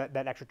having to do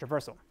that extra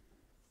traversal.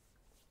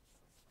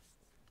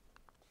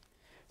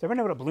 Does everyone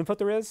know what a bloom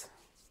filter is?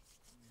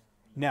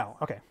 No.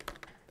 Okay.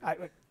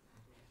 That's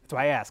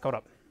why I asked. Hold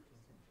up.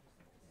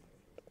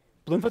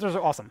 Bloom filters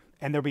are awesome,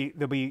 and they'll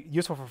be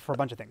useful for a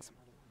bunch of things.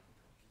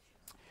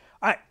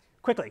 All right,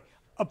 quickly.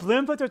 A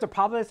bloom filter is a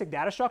probabilistic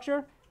data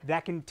structure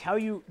that can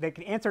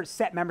answer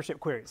set membership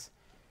queries.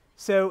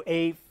 So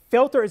a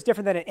filter is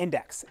different than an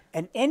index.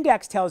 An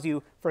index tells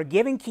you for a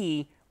given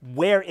key,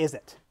 where is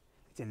it?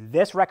 It's in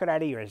this record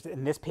ID or it's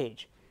in this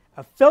page.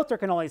 A filter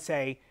can only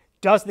say,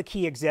 does the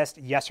key exist,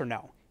 yes or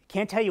no? It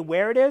can't tell you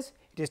where it is,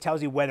 it just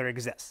tells you whether it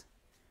exists,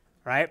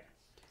 right?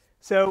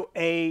 So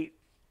a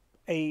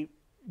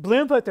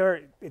Bloom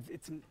filter,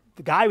 it's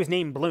the guy was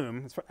named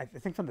Bloom, I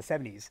think from the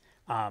 70s.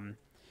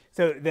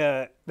 So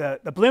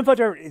the Bloom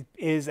filter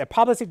is a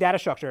probabilistic data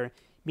structure,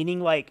 meaning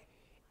like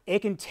it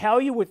can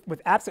tell you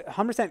with absolute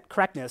 100%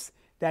 correctness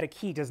that a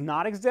key does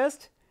not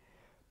exist,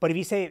 but if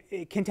you say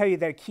it can tell you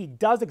that a key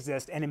does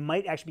exist and it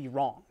might actually be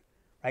wrong,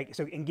 right?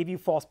 So it can give you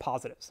false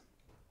positives.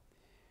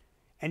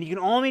 And you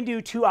can only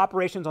do two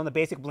operations on the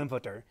basic Bloom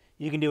filter.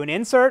 You can do an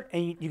insert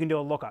and you can do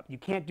a lookup. You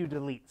can't do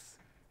deletes.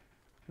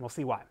 And we'll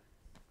see why.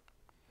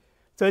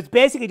 So it's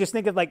basically just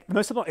think of like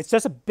most simple. It's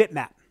just a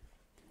bitmap,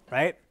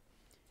 right?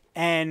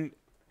 And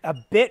a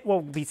bit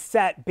will be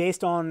set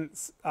based on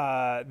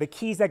the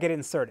keys that get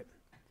inserted.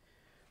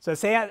 So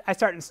say I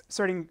start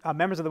inserting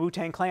members of the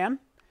Wu-Tang Clan,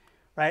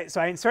 right? So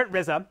I insert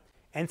RZA,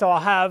 and so I'll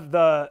have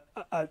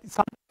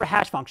some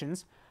hash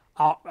functions.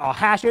 I'll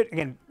hash it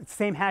again. It's the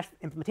same hash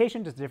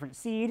implementation, just a different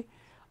seed.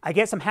 I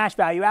get some hash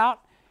value out,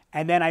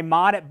 and then I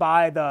mod it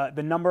by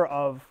the number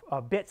of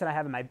bits that I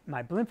have in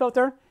my Bloom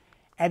filter.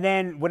 And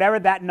then whatever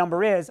that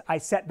number is, I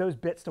set those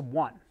bits to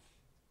 1,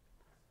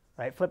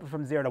 right? Flip it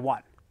from 0 to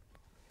 1.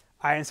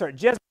 I insert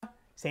JISA,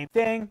 same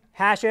thing,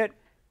 hash it,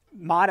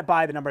 mod it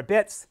by the number of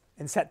bits,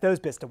 and set those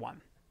bits to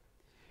 1.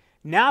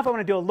 Now if I want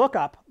to do a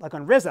lookup, like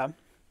on RZA,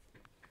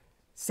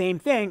 same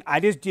thing. I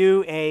just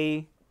do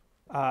a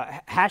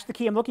hash the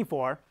key I'm looking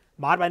for,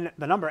 mod by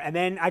the number, and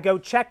then I go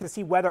check to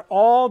see whether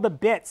all the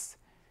bits,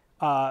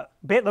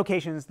 bit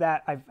locations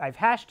that I've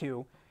hashed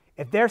to,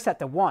 if they're set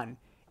to 1.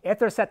 If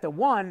they're set to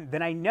 1,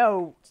 then I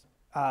know,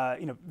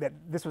 that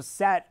this was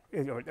set.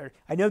 Or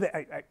I know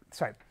that.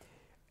 Sorry,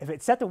 if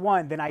it's set to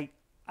 1, then I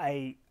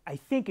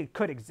think it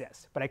could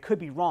exist, but I could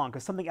be wrong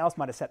because something else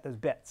might have set those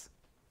bits.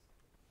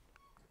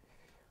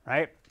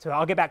 Right. So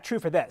I'll get back true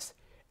for this.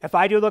 If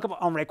I do a lookup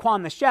on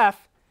Raekwon the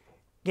chef,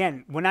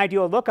 again, when I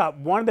do a lookup,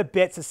 one of the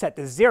bits is set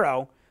to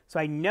 0, so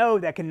I know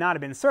that cannot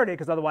have been inserted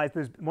because otherwise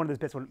one of those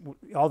bits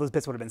all those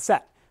bits would have been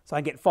set. So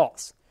I get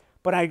false.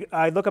 But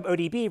I look up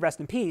ODB,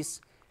 rest in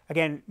peace.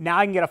 Again, now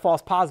I can get a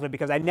false positive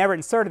because I never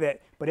inserted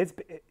it, but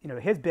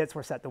his bits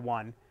were set to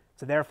 1,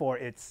 so therefore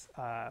it's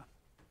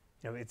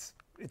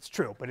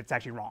true, but it's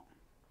actually wrong.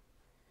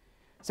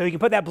 So you can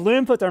put that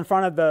Bloom filter in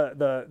front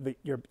of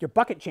your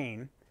bucket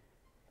chain,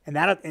 and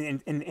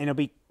it'll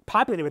be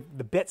populated with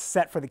the bits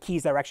set for the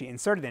keys that are actually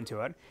inserted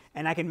into it,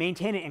 and I can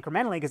maintain it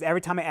incrementally because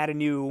every time I add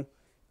insert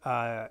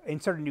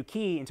a new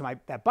key into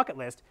that bucket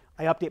list,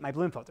 I update my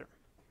Bloom filter,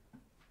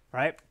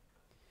 right?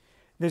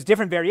 There's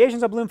different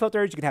variations of Bloom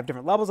filters. You can have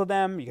different levels of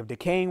them. You have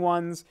decaying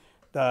ones.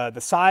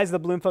 The size of the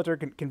Bloom filter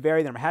can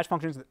vary. There are hash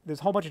functions. There's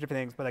a whole bunch of different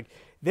things. But like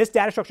this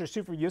data structure is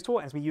super useful,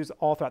 and it's been used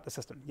all throughout the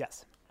system.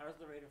 Yes? How does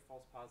the rate of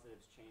false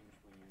positives change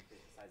when you increase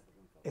the size of the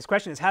Bloom filter? His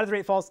question is, how does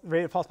the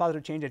rate of false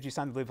positive change as you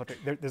sign the Bloom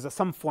filter? There's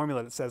some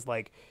formula that says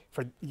like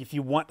if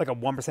you want like a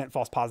 1%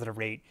 false positive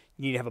rate,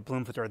 you need to have a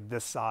Bloom filter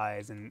this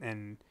size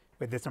and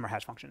with this number of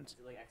hash functions. Is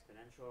it like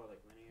exponential or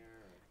like linear?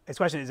 His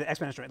question is it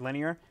exponential or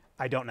linear?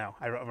 I don't know.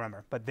 I don't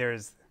remember. But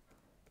there's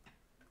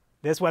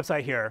this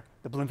website here,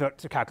 the Bloom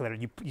filter calculator.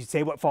 You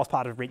say what false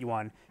positive rate you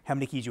want, how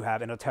many keys you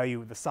have, and it'll tell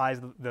you the size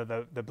of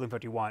the Bloom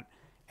filter you want,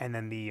 and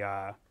then the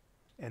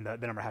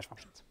number of hash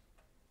functions.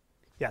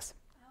 Yes?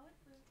 How would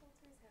Bloom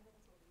filters handle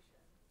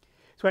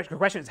deletion? So the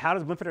question is, how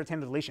does Bloom filters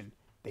handle deletion?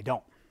 They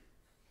don't.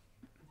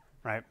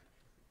 Right?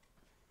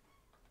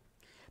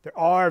 There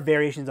are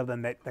variations of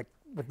them that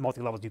with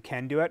multi-levels you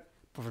can do it,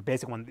 but for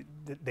basic one,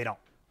 they don't.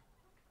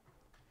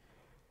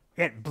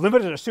 Again, Bloom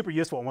filters are super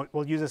useful, and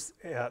we'll use this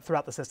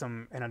throughout the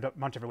system in a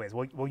bunch of different ways.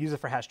 We'll use it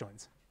for hash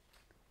joins.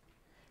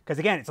 Because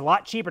again, it's a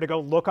lot cheaper to go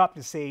look up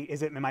to see,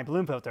 is it in my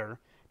Bloom filter,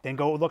 than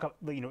go look up,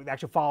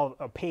 actually follow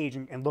a page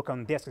and look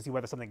on disk to see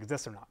whether something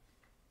exists or not.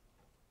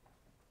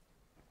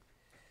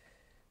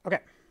 Okay.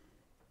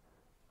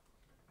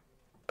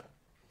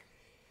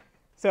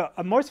 So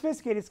a more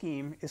sophisticated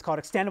scheme is called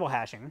extendable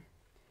hashing.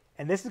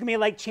 And this is going to be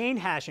like chain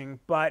hashing,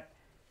 but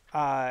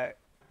we're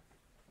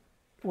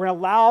going to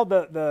allow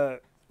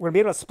we're going to be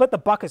able to split the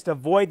buckets to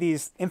avoid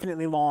these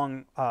infinitely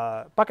long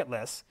bucket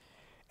lists.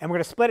 And we're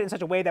going to split it in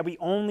such a way that we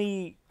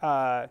only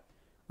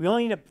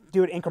need to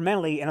do it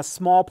incrementally in a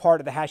small part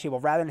of the hash table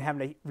rather than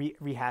having to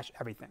rehash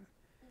everything.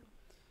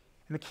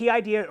 And the key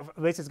idea of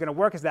this is going to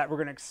work is that we're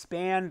going to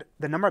expand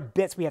the number of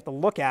bits we have to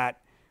look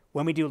at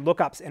when we do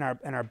lookups in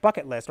our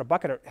bucket list or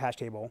bucket hash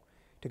table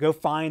to go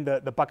find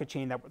the bucket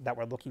chain that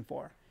we're looking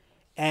for.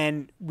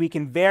 And we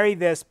can vary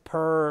this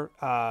per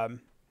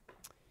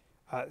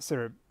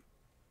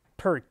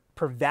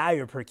per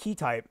value or per key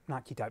type,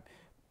 not key type.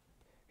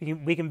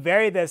 We can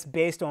vary this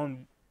based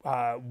on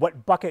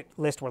what bucket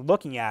list we're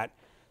looking at.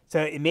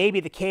 So it may be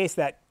the case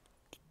that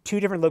two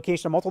different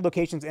locations, or multiple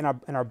locations in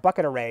our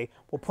bucket array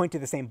will point to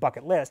the same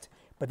bucket list,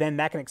 but then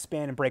that can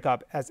expand and break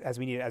up as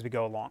we need it as we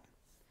go along.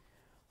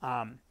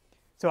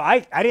 So I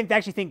didn't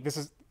actually think this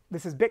is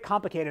a bit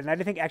complicated, and I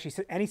didn't think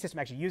actually any system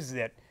actually uses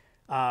it.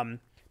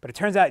 But it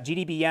turns out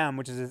GDBM,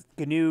 which is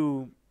a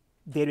GNU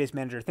database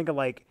manager, think of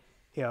like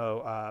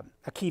a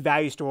key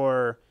value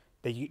store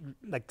that you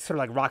like, sort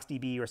of like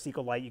RocksDB or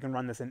SQLite. You can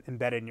run this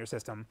embedded in your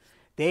system.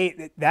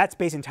 That's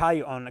based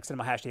entirely on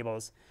extendable hash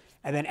tables.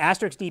 And then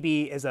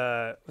AsterixDB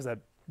was a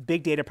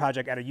big data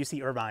project out of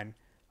UC Irvine,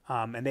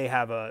 and they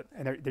have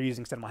they're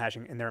using extendable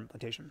hashing in their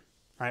implementation.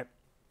 Right.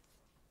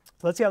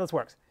 So let's see how this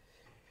works.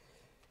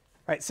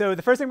 All right. So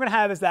the first thing we're going to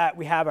have is that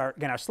we have our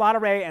slot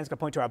array, and it's going to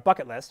point to our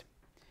bucket list.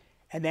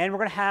 And then we're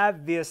going to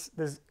have this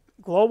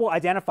global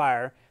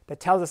identifier that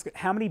tells us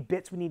how many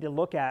bits we need to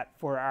look at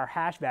for our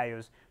hash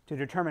values to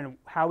determine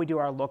how we do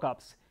our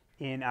lookups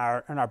in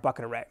our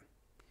bucket array.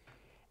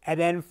 And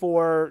then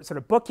for sort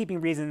of bookkeeping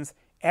reasons,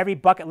 every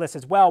bucket list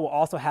as well will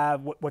also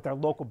have what their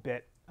local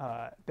bit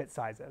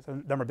size is,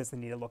 the number of bits they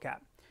need to look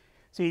at.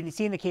 So you can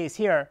see in the case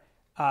here,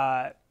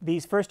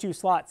 these first two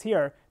slots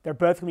here, they're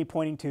both going to be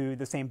pointing to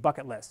the same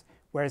bucket list,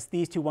 whereas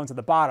these two ones at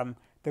the bottom,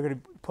 they're going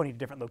to be pointing to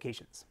different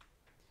locations.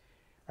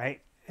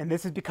 Right? And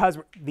this is because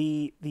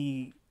we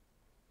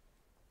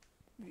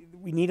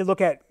need to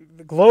look at,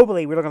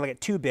 globally, we're going to look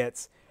at 2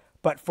 bits,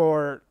 but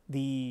for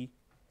the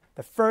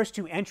first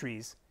 2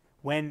 entries,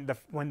 when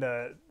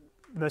the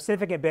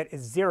significant bit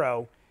is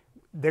 0,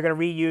 they're going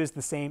to reuse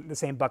the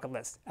same bucket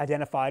list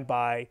identified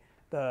by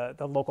the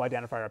local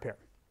identifier up here,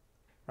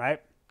 right?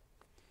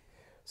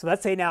 So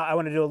let's say now I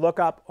want to do a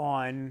lookup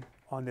on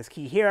this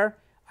key here.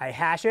 I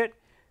hash it.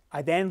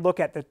 I then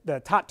look at the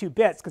top 2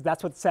 bits because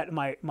that's what's set in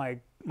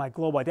my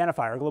global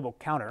identifier, global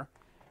counter.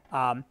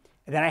 And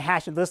then I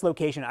hash in this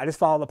location. I just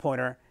follow the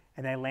pointer,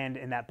 and then I land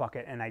in that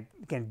bucket, and I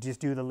can just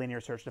do the linear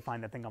search to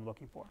find the thing I'm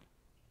looking for.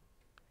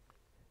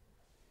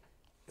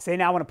 Say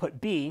now I want to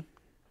put B.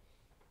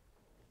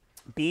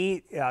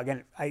 B,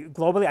 again,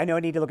 globally, I know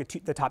I need to look at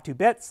the top 2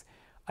 bits.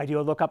 I do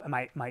a lookup in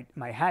my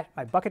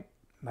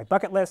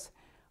bucket list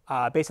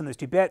based on those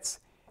 2 bits.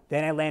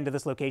 Then I land to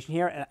this location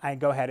here, and I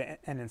go ahead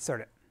and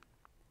insert it.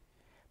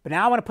 But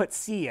now I want to put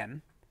C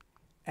in.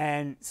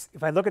 And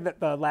if I look at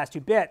the last 2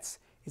 bits,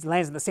 it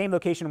lands in the same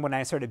location when I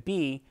inserted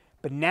B.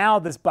 But now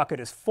this bucket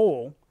is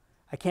full.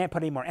 I can't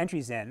put any more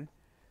entries in.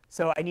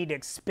 So I need to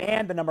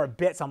expand the number of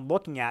bits I'm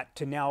looking at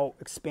to now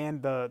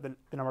expand the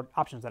number of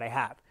options that I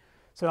have.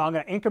 So I'm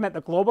going to increment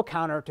the global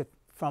counter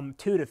from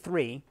 2 to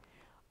 3.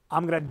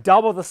 I'm going to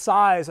double the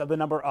size of the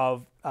number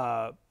of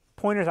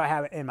pointers I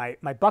have in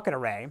my bucket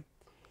array,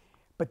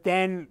 but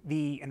then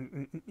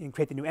and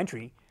create the new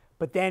entry.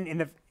 But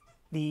then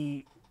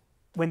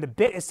when the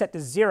bit is set to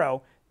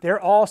 0, they're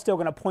all still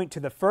going to point to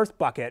the first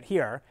bucket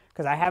here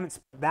because I haven't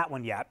split that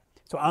one yet.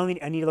 So I need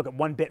to look at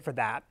 1 bit for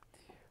that.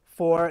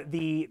 For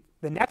the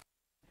next,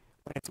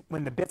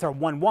 when the bits are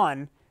 1,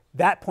 1,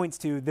 that points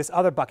to this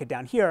other bucket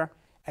down here,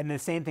 and the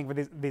same thing for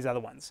these other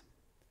ones,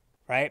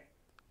 right?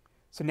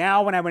 So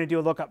now when I want to do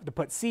a lookup to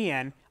put C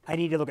in, I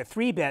need to look at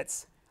 3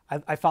 bits.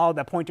 I follow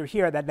that pointer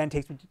here. That then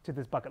takes me to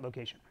this bucket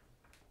location.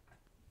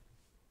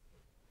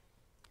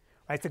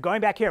 Right, so going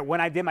back here, when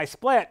I did my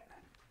split,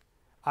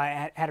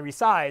 I had to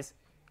resize.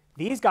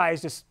 These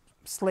guys just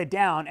slid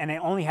down, and I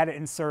only had to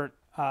insert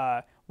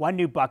 1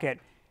 new bucket.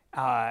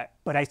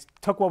 But I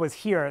took what was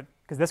here,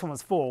 because this one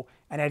was full,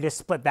 and I just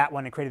split that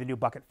one and created a new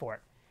bucket for it.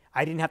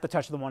 I didn't have to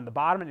touch the one at the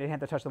bottom, and I didn't have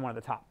to touch the one at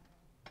the top.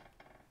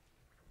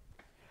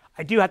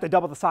 I do have to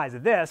double the size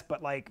of this,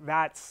 but like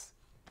that's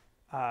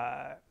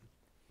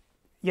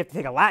you have to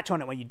take a latch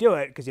on it when you do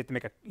it, because you have to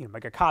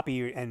make a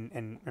copy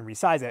and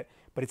resize it.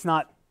 But it's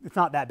not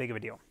that big of a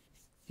deal.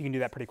 You can do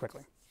that pretty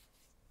quickly.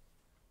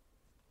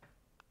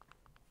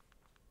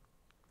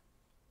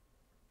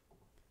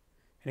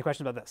 Any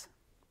questions about this?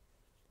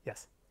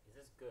 Yes. Is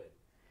this good?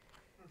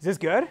 Is this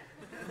good?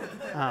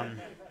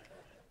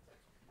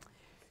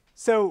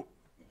 So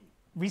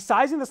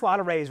resizing the slot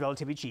array is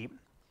relatively cheap.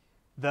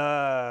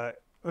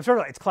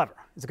 It's clever.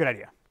 It's a good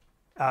idea.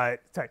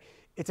 Sorry,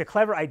 it's a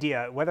clever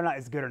idea. Whether or not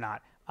it's good or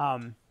not,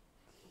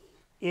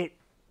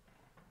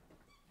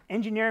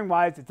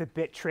 engineering-wise, it's a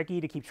bit tricky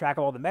to keep track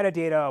of all the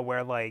metadata,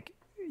 where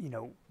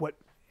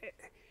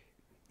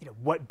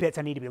what bits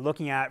I need to be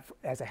looking at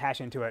as a hash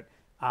into it.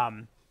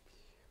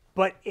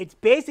 But it's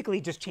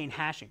basically just chain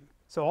hashing.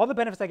 So all the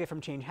benefits I get from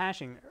chain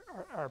hashing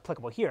are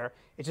applicable here.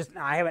 It's just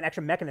I have an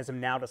extra mechanism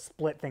now to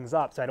split things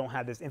up, so I don't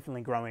have this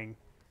infinitely growing,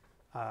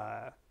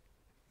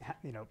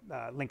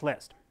 linked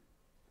list.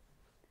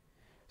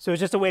 So it's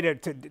just a way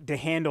to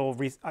handle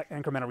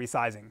incremental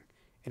resizing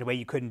in a way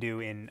you couldn't do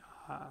in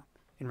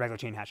regular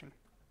chain hashing.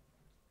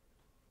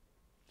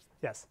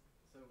 Yes.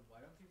 So why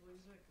don't people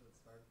use it? Because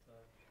it's hard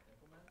to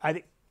implement. I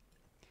think,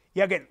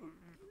 yeah, again,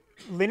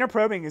 linear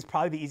probing is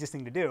probably the easiest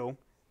thing to do,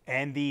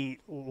 and the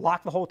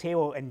lock the whole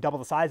table and double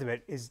the size of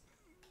it is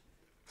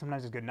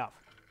sometimes is good enough.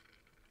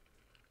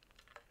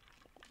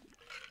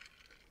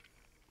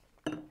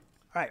 All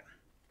right.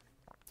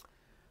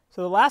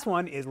 So the last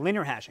one is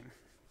linear hashing,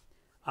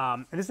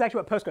 and this is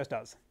actually what Postgres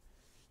does,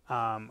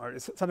 or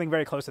it's something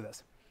very close to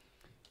this.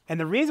 And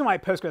the reason why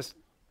Postgres,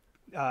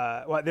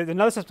 well, there's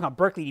another system called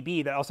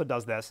BerkeleyDB that also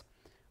does this.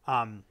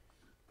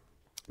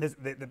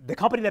 The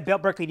company that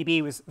built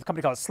BerkeleyDB was a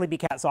company called Sleepy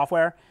Cat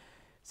Software.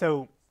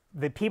 So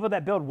the people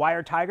that build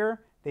WiredTiger,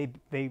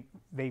 they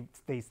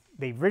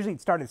originally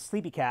started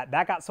Sleepy Cat.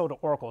 That got sold to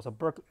Oracle. So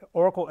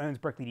Oracle owns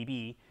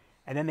BerkeleyDB,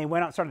 and then they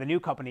went out and started a new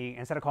company.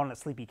 Instead of calling it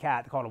Sleepy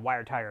Cat, they called it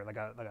WiredTiger, like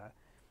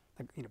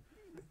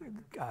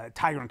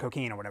tiger and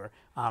cocaine or whatever.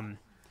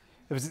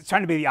 It was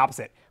trying to be the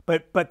opposite.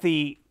 But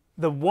the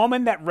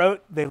woman that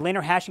wrote the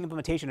linear hashing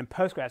implementation in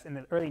Postgres in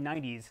the early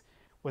 90s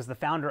was the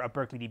founder of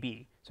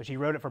BerkeleyDB. So she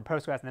wrote it for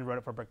Postgres and then wrote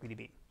it for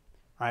BerkeleyDB,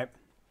 right?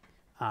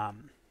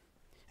 And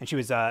she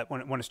was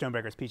one of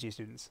Stonebraker's PhD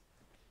students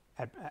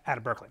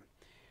at Berkeley.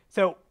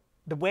 So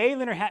the way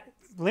linear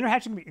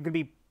hashing is going to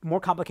be more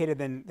complicated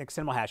than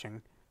extendable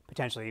hashing,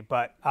 potentially.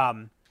 But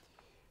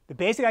the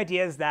basic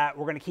idea is that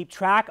we're going to keep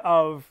track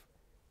of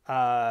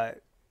the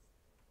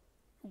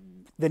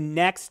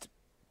next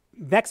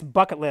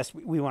bucket list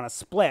we want to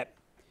split.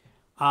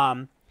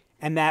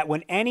 And that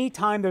when any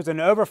time there's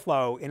an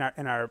overflow in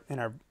our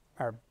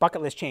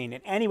bucket list chain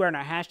and anywhere in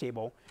our hash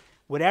table,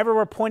 whatever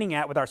we're pointing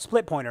at with our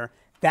split pointer,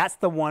 that's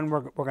the one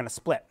we're going to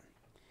split.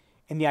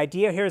 And the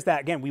idea here is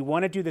that, again, we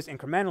want to do this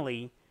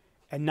incrementally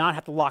and not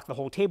have to lock the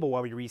whole table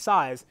while we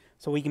resize,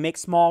 so we can make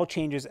small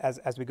changes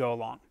as we go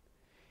along.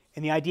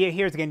 And the idea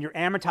here is, again, you're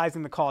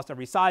amortizing the cost of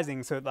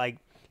resizing, so like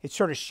it's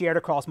sort of shared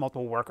across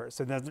multiple workers.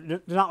 So there's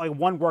not like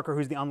one worker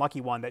who's the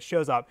unlucky one that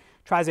shows up,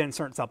 tries to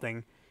insert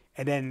something,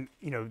 and then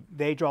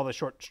they draw the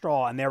short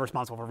straw and they're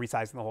responsible for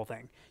resizing the whole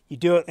thing. You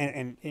do it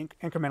and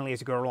incrementally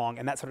as you go along,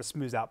 and that sort of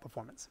smooths out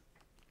performance.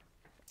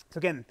 So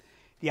again,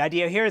 the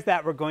idea here is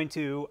that we're going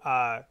to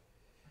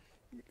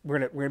be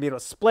able to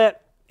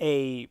split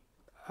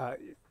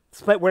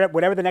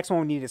whatever the next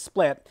one we need to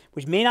split,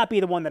 which may not be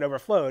the one that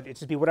overflowed. It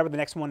just be whatever the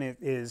next one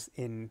is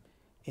in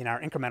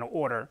our incremental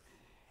order,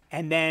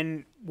 and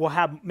then we'll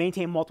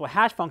maintain multiple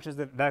hash functions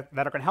that are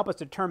going to help us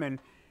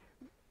determine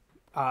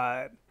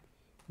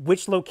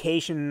which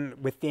location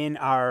within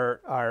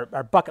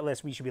our bucket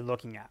list we should be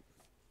looking at.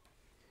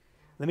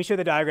 Let me show you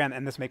the diagram,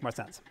 and this will make more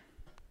sense.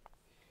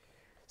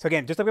 So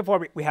again, just like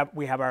before, we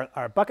have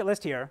our bucket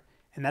list here,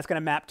 and that's going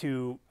to map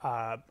to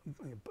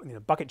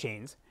bucket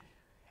chains.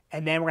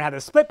 And then we're going to have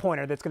the split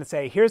pointer that's going to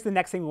say, here's the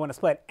next thing we want to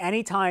split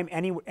anytime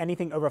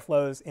anything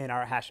overflows in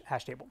our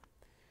hash table.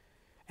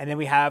 And then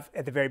we have,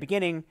 at the very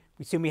beginning,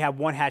 we assume we have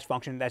one hash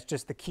function that's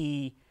just the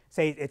key.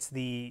 Say it's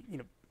the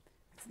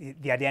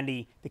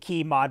identity, the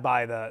key mod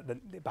by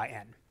by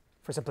n,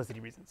 for simplicity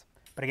reasons.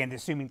 But again,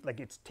 assuming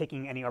like it's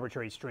taking any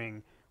arbitrary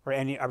string or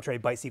any arbitrary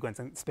byte sequence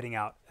and spitting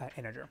out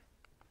integer.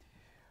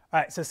 All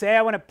right, so say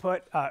I want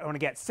to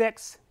get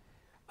 6.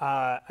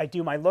 I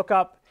do my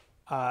lookup,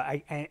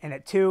 and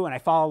at 2, and I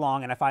follow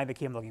along, and I find the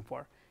key I'm looking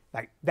for.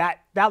 Like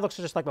that looks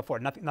just like before,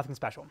 nothing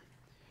special.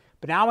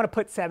 But now I want to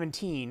put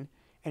 17,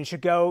 and it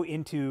should go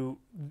into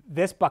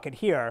this bucket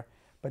here,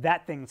 but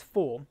that thing's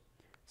full.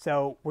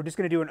 So we're just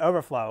going to do an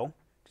overflow,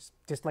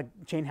 just like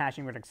chain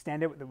hashing. We're going to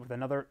extend it with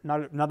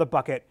another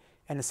bucket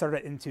and insert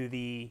it into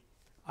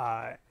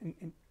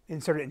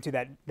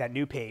that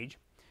new page.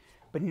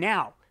 But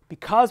now,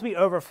 because we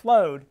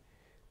overflowed,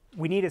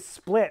 we need to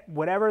split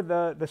whatever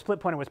the split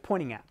pointer was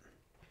pointing at.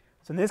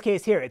 So in this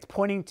case here, it's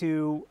pointing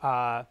to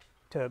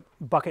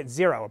bucket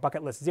 0 or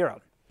bucket list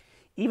 0,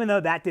 even though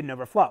that didn't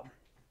overflow.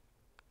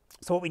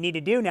 So what we need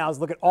to do now is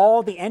look at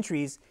all the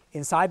entries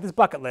inside this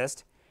bucket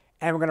list,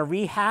 and we're going to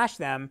rehash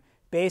them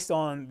based now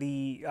on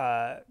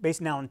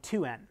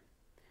 2n,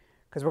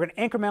 because we're going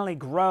to incrementally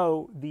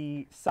grow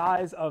the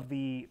size of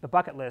the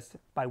bucket list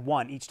by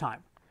 1 each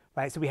time,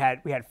 right? So we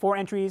had 4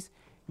 entries.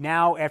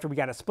 Now after we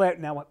got a split,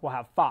 now we'll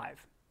have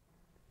 5.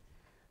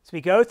 So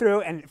we go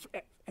through and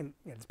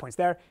this point's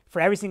there. For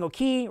every single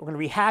key, we're going to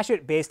rehash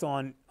it based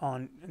on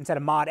instead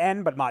of mod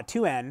n, but mod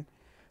 2n.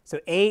 So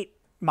 8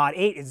 mod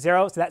 8 is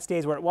 0, so that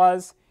stays where it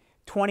was.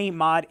 20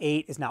 mod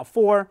 8 is now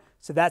 4,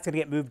 so that's going to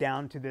get moved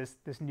down to this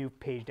new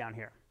page down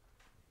here,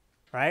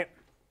 right?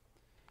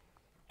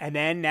 And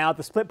then now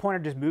the split pointer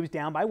just moves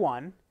down by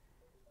 1,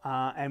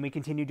 and we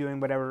continue doing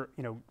whatever,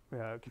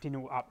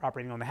 continue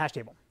operating on the hash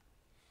table,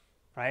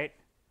 right?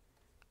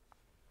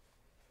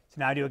 So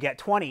now I do a get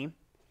 20.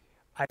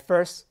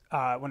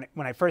 When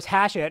I first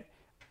hash it,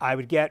 I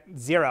would get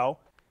 0,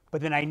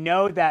 but then I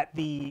know that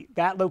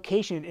that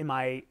location in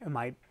my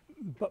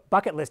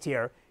bucket list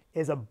here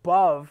is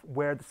above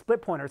where the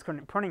split pointer is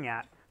pointing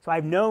at. So I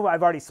know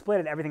I've already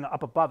splitted everything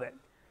up above it.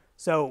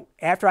 So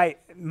after I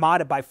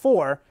mod it by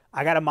 4,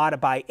 I got to mod it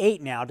by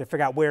 8 now to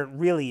figure out where it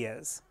really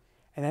is.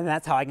 And then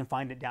that's how I can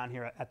find it down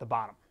here at the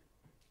bottom.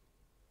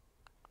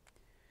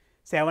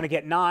 Say I want to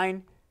get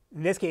 9.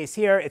 In this case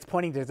here, it's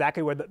pointing to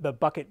exactly where the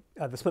bucket,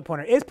 the split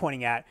pointer is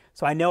pointing at.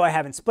 So I know I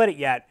haven't split it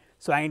yet.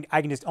 So I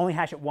can just only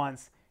hash it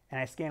once, and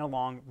I scan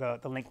along the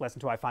linked list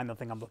until I find the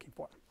thing I'm looking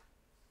for.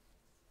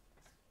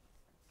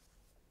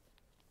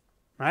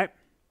 Right?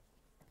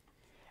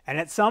 And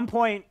at some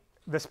point,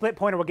 the split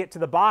pointer will get to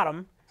the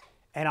bottom,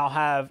 and I'll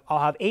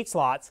have 8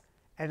 slots,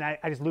 and I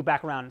just loop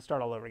back around and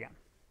start all over again.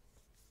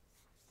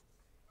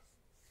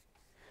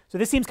 So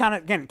this seems kind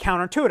of, again,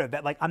 counterintuitive,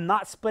 that like I'm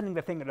not splitting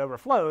the thing that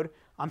overflowed.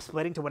 I'm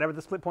splitting to whatever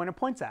the split pointer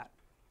points at.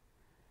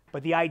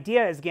 But the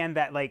idea is, again,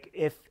 that like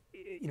if,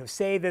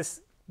 say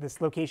this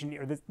location,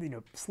 or this,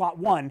 slot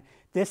 1,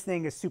 this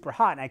thing is super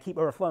hot, and I keep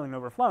overflowing and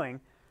overflowing,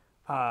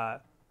 well,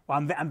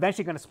 I'm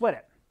eventually going to split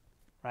it,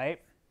 right?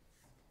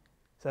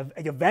 So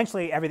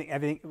eventually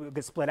everything will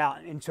get split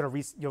out and sort of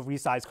you'll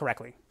resize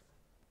correctly.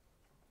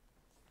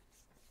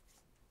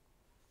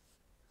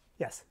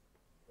 Yes?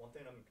 One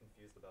thing I'm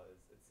confused about is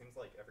it seems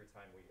like every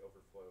time we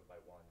overflow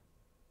by 1,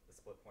 the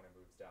split pointer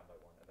moves down by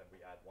 1, and then we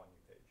add 1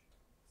 new page.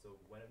 So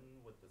when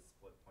would the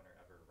split pointer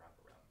ever wrap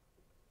around?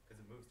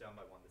 Because it moves down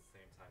by 1 the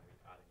same time we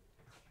add a new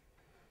page.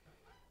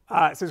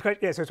 So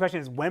the question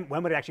is, when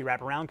would it actually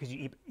wrap around? Because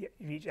you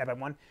each add by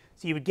 1.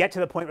 So you would get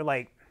to the point where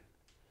like,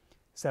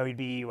 so you'd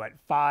be what,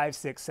 5,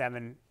 6,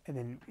 7, and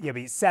then you'd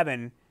be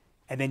 7,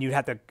 and then you'd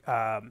have to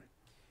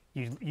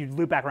you'd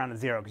loop back around to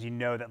 0, because you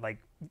know that like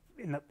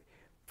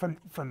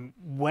from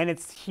when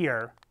it's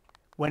here,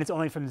 when it's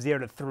only from 0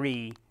 to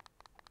 3,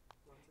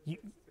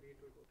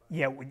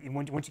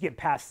 once you get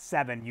past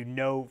 7, you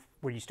know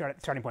where you start at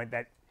the starting point,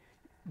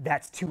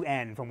 that's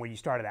 2n from where you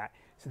started at.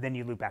 So then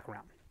you loop back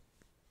around.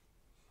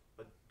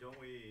 But don't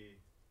we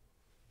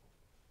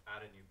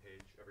add a new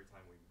page every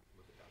time we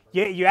loop it down?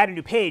 Yeah, you add a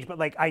new page, but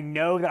like I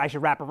know that I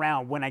should wrap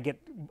around when I go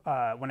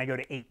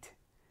to 8,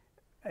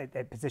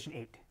 at position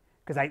 8,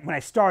 because when I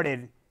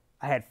started,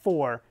 I had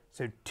 4,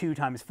 so 2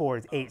 times 4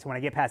 is 8. So when I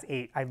get past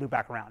 8, I loop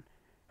back around.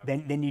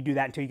 Okay. Then you do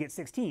that until you get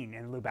 16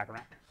 and loop back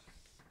around.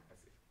 I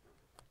see.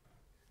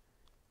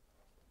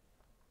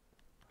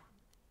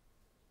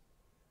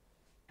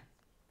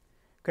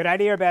 Good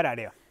idea or bad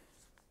idea?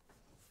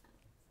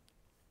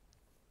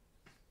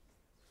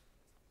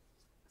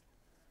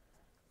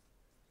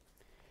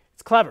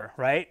 It's clever,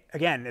 right?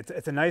 Again,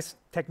 it's a nice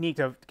technique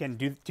to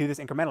do this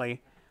incrementally.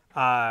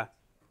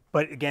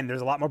 But again,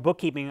 there's a lot more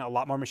bookkeeping, a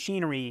lot more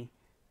machinery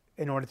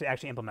in order to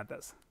actually implement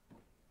this.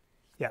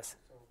 Yes?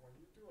 So when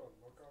you do a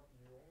lookup,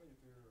 you only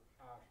do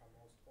hash at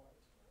most twice,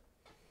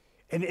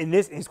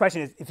 right? His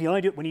question is,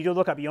 when you do a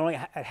lookup, you only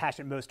hash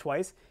at most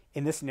twice.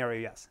 In this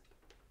scenario, yes.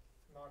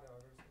 Not in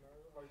other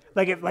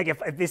scenarios? Like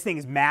if this thing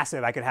is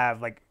massive, I could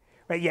have like,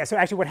 right, yeah. So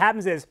actually what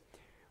happens is,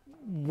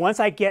 once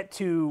I get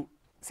to,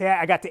 say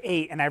I got to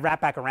 8 and I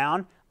wrap back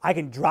around, I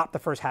can drop the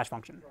first hash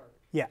function. Right.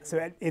 Yeah,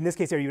 so in this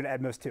case here, you would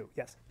add most 2,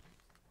 yes.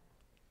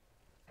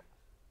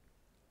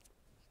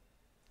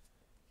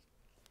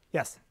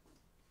 Yes?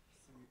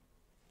 So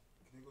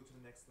can you go to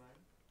the next slide?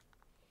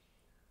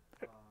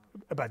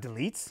 About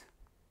deletes?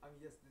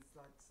 Yes, this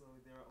slide. So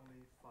there are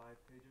only 5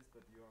 pages,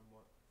 but you are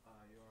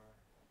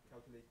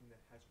calculating the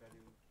hash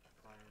value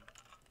by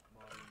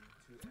modding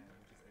 2n,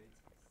 which is 8.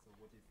 So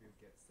what if you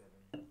get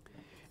 7?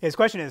 His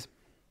question is,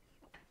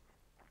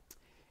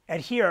 at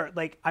here,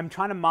 like I'm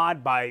trying to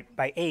mod by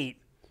 8,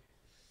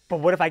 but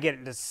what if I get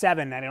it to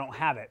 7 and I don't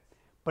have it?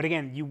 But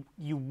again,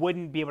 you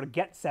wouldn't be able to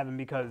get 7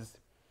 because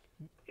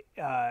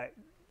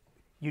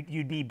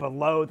you'd be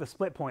below the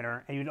split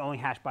pointer, and you'd only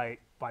hash by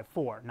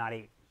 4, not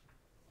 8.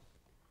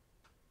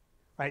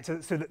 Right? So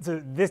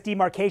this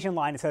demarcation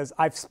line that says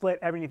I've split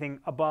everything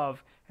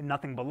above and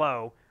nothing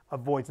below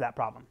avoids that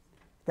problem.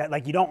 That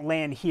like you don't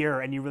land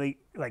here, and you really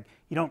like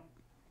you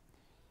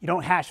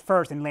don't hash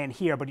first and land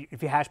here, but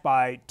if you hash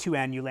by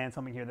 2n, you land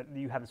something here that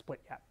you haven't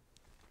split yet.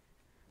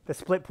 The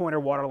split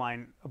pointer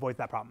waterline avoids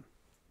that problem.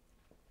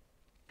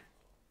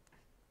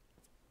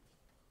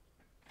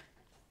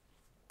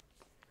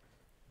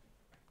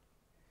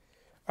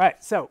 All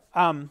right, so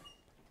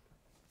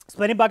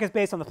splitting buckets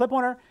based on the split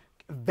pointer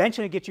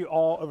eventually gets you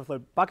all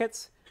overflowed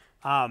buckets.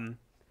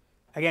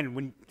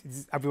 Again,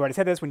 I've already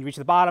said this, when you reach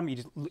the bottom, you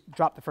just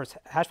drop the first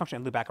hash function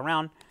and loop back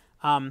around.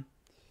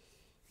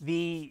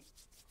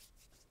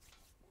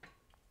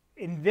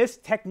 In this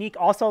technique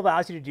also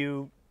allows you to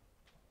do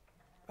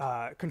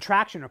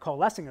contraction or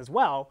coalescing as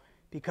well,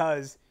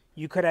 because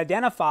you could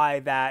identify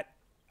that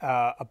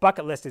a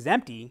bucket list is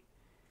empty,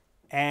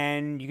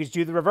 and you could just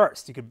do the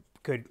reverse. You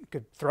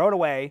could throw it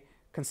away,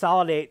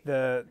 consolidate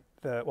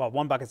well,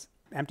 one bucket's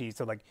empty,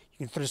 so like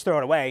you can just throw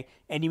it away,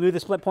 and you move the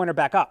split pointer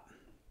back up.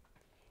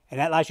 And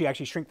that allows you to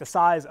actually shrink the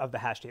size of the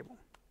hash table.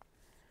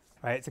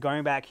 Right? So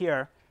going back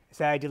here,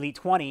 say I delete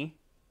 20,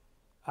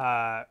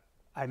 I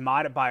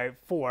mod it by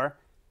 4,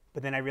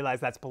 but then I realize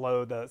that's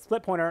below the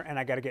split pointer, and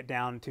I got to get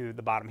down to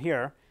the bottom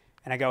here,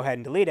 and I go ahead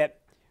and delete it.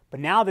 But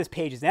now this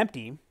page is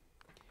empty,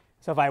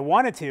 so if I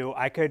wanted to,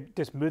 I could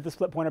just move the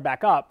split pointer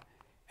back up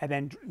and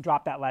then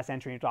drop that last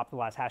entry and drop the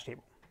last hash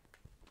table,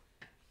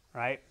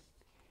 right?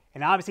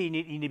 And obviously, you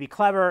need to be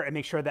clever and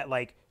make sure that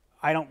like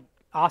I don't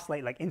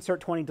oscillate, like insert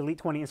 20, delete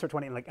 20, insert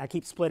 20, and like I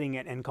keep splitting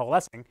it and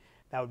coalescing.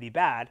 That would be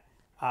bad.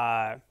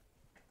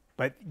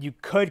 But you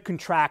could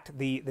contract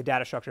the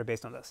data structure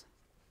based on this,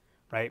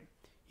 right?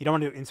 You don't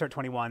want to insert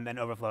 21, then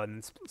overflow, and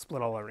then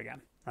split all over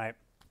again, right?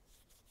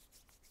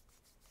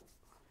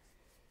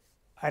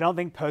 I don't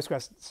think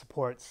Postgres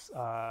supports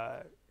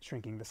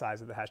shrinking the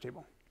size of the hash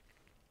table,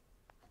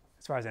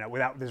 as far as I know,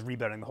 without just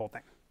rebuilding the whole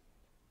thing.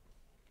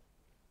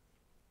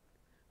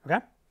 Okay?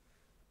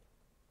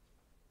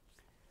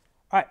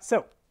 All right,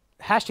 so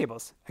hash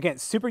tables. Again,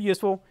 super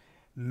useful.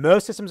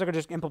 Most systems are going to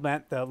just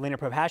implement the linear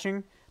probe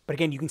hashing. But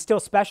again, you can still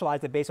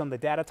specialize it based on the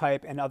data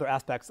type and other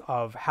aspects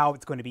of how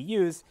it's going to be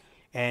used.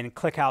 And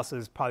ClickHouse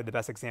is probably the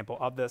best example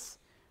of this.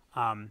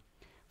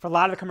 For a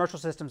lot of the commercial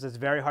systems, it's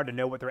very hard to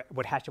know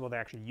what hash table they're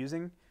actually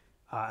using,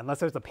 unless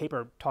there's a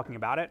paper talking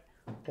about it,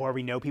 or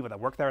we know people that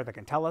work there that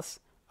can tell us.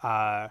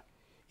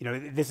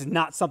 This is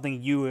not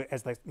something you,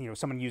 as like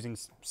someone using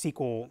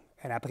SQL,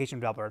 an application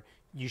developer,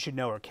 you should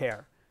know or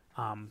care.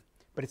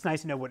 But it's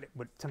nice to know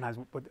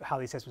how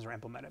these systems are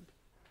implemented.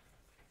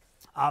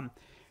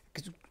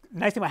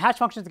 Nice thing about hash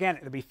functions, again,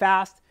 it'll be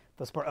fast.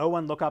 They'll support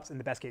O1 lookups in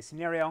the best case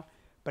scenario.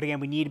 But again,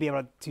 we need to be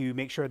able to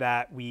make sure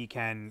that we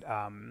can,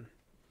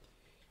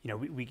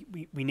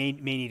 we may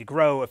need to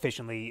grow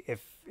efficiently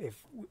if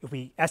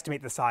we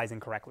estimate the size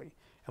incorrectly.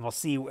 And we'll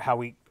see how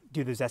we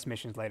do those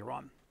estimations later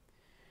on.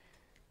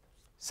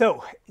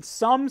 So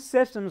some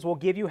systems will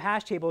give you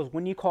hash tables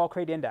when you call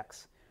create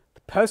index.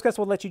 Postgres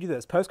will let you do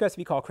this. Postgres, if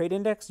you call create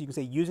index, you can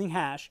say using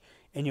hash,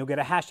 and you'll get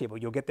a hash table.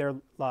 You'll get their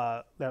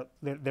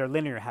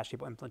linear hash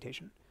table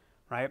implementation,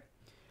 right?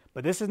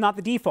 But this is not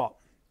the default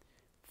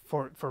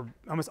for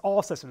almost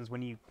all systems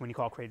when you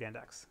call create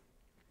index.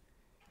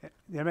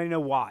 Anybody know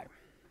why?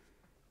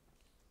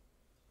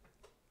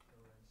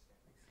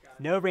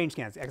 No range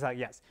scans. Exactly.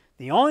 Yes.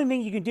 The only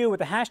thing you can do with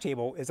the hash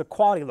table is a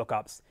quality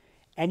lookups,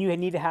 and you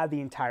need to have the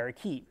entire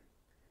key,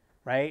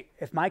 right?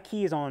 If my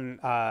key is on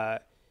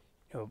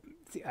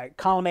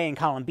column A and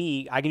column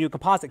B, I can do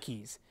composite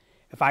keys.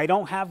 If I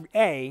don't have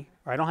A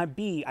or I don't have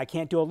B, I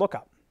can't do a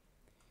lookup.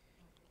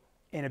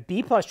 In a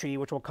B+ tree,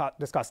 which we'll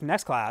discuss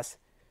next class,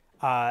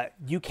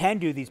 you can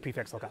do these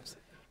prefix lookups.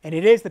 And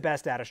it is the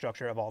best data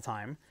structure of all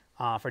time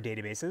for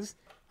databases.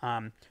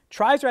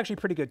 Tries are actually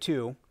pretty good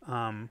too,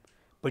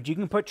 but you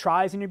can put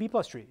tries in your B+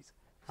 trees.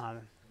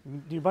 You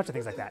can do a bunch of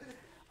things like that.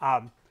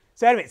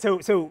 So anyway,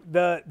 so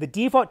the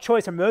default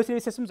choice for most of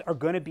these systems are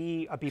going to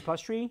be a B+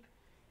 tree.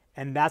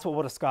 And that's what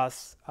we'll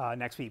discuss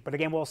next week. But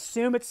again, we'll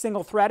assume it's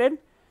single-threaded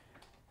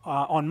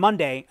on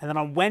Monday. And then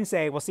on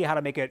Wednesday, we'll see how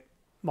to make it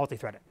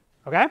multi-threaded.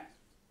 OK? All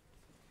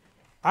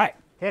right.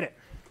 Hit it.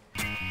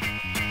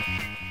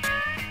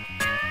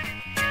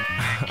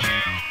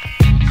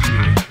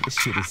 Yeah, this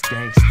shit is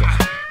gangsta.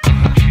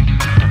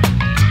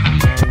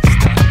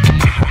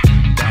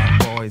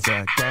 Bad boys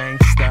are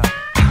gangsta.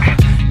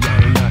 You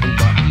ain't nothing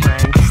but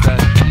gangsta.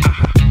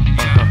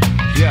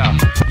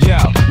 Yo,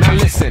 now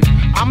listen.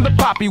 I'm the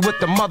poppy with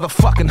the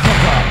motherfucking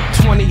hookup.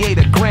 28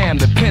 a gram,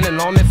 depending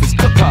on if it's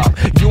cook up.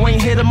 You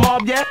ain't hit 'em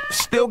all yet?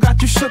 Still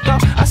got you shook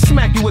up? I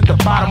smack you with the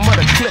bottom of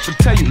the clip and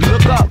tell you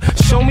look up.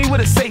 Show me where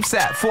the safe's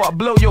at before I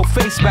blow your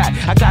face back.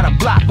 I got a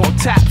block on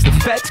taps, the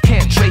feds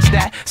can't trace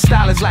that.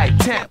 Style is like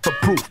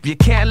tamper-proof, you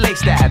can't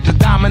lace that. The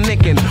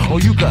Dominican, or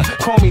you could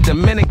call me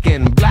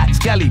Dominican. Black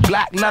skelly,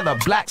 black leather,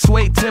 black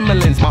suede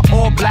Timberlands. My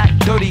all black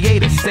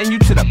 38ers send you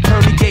to the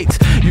pearly gates.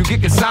 You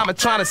get Kasama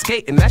trying to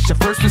skate, and that's your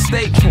first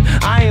mistake.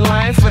 I ain't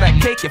lying for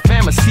that cake, your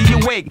fam will see you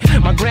wake.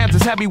 My grams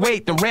is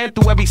heavyweight, and ran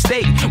through every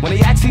state. When they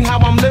ask me how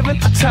I'm living,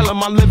 I tell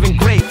them I'm living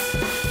great.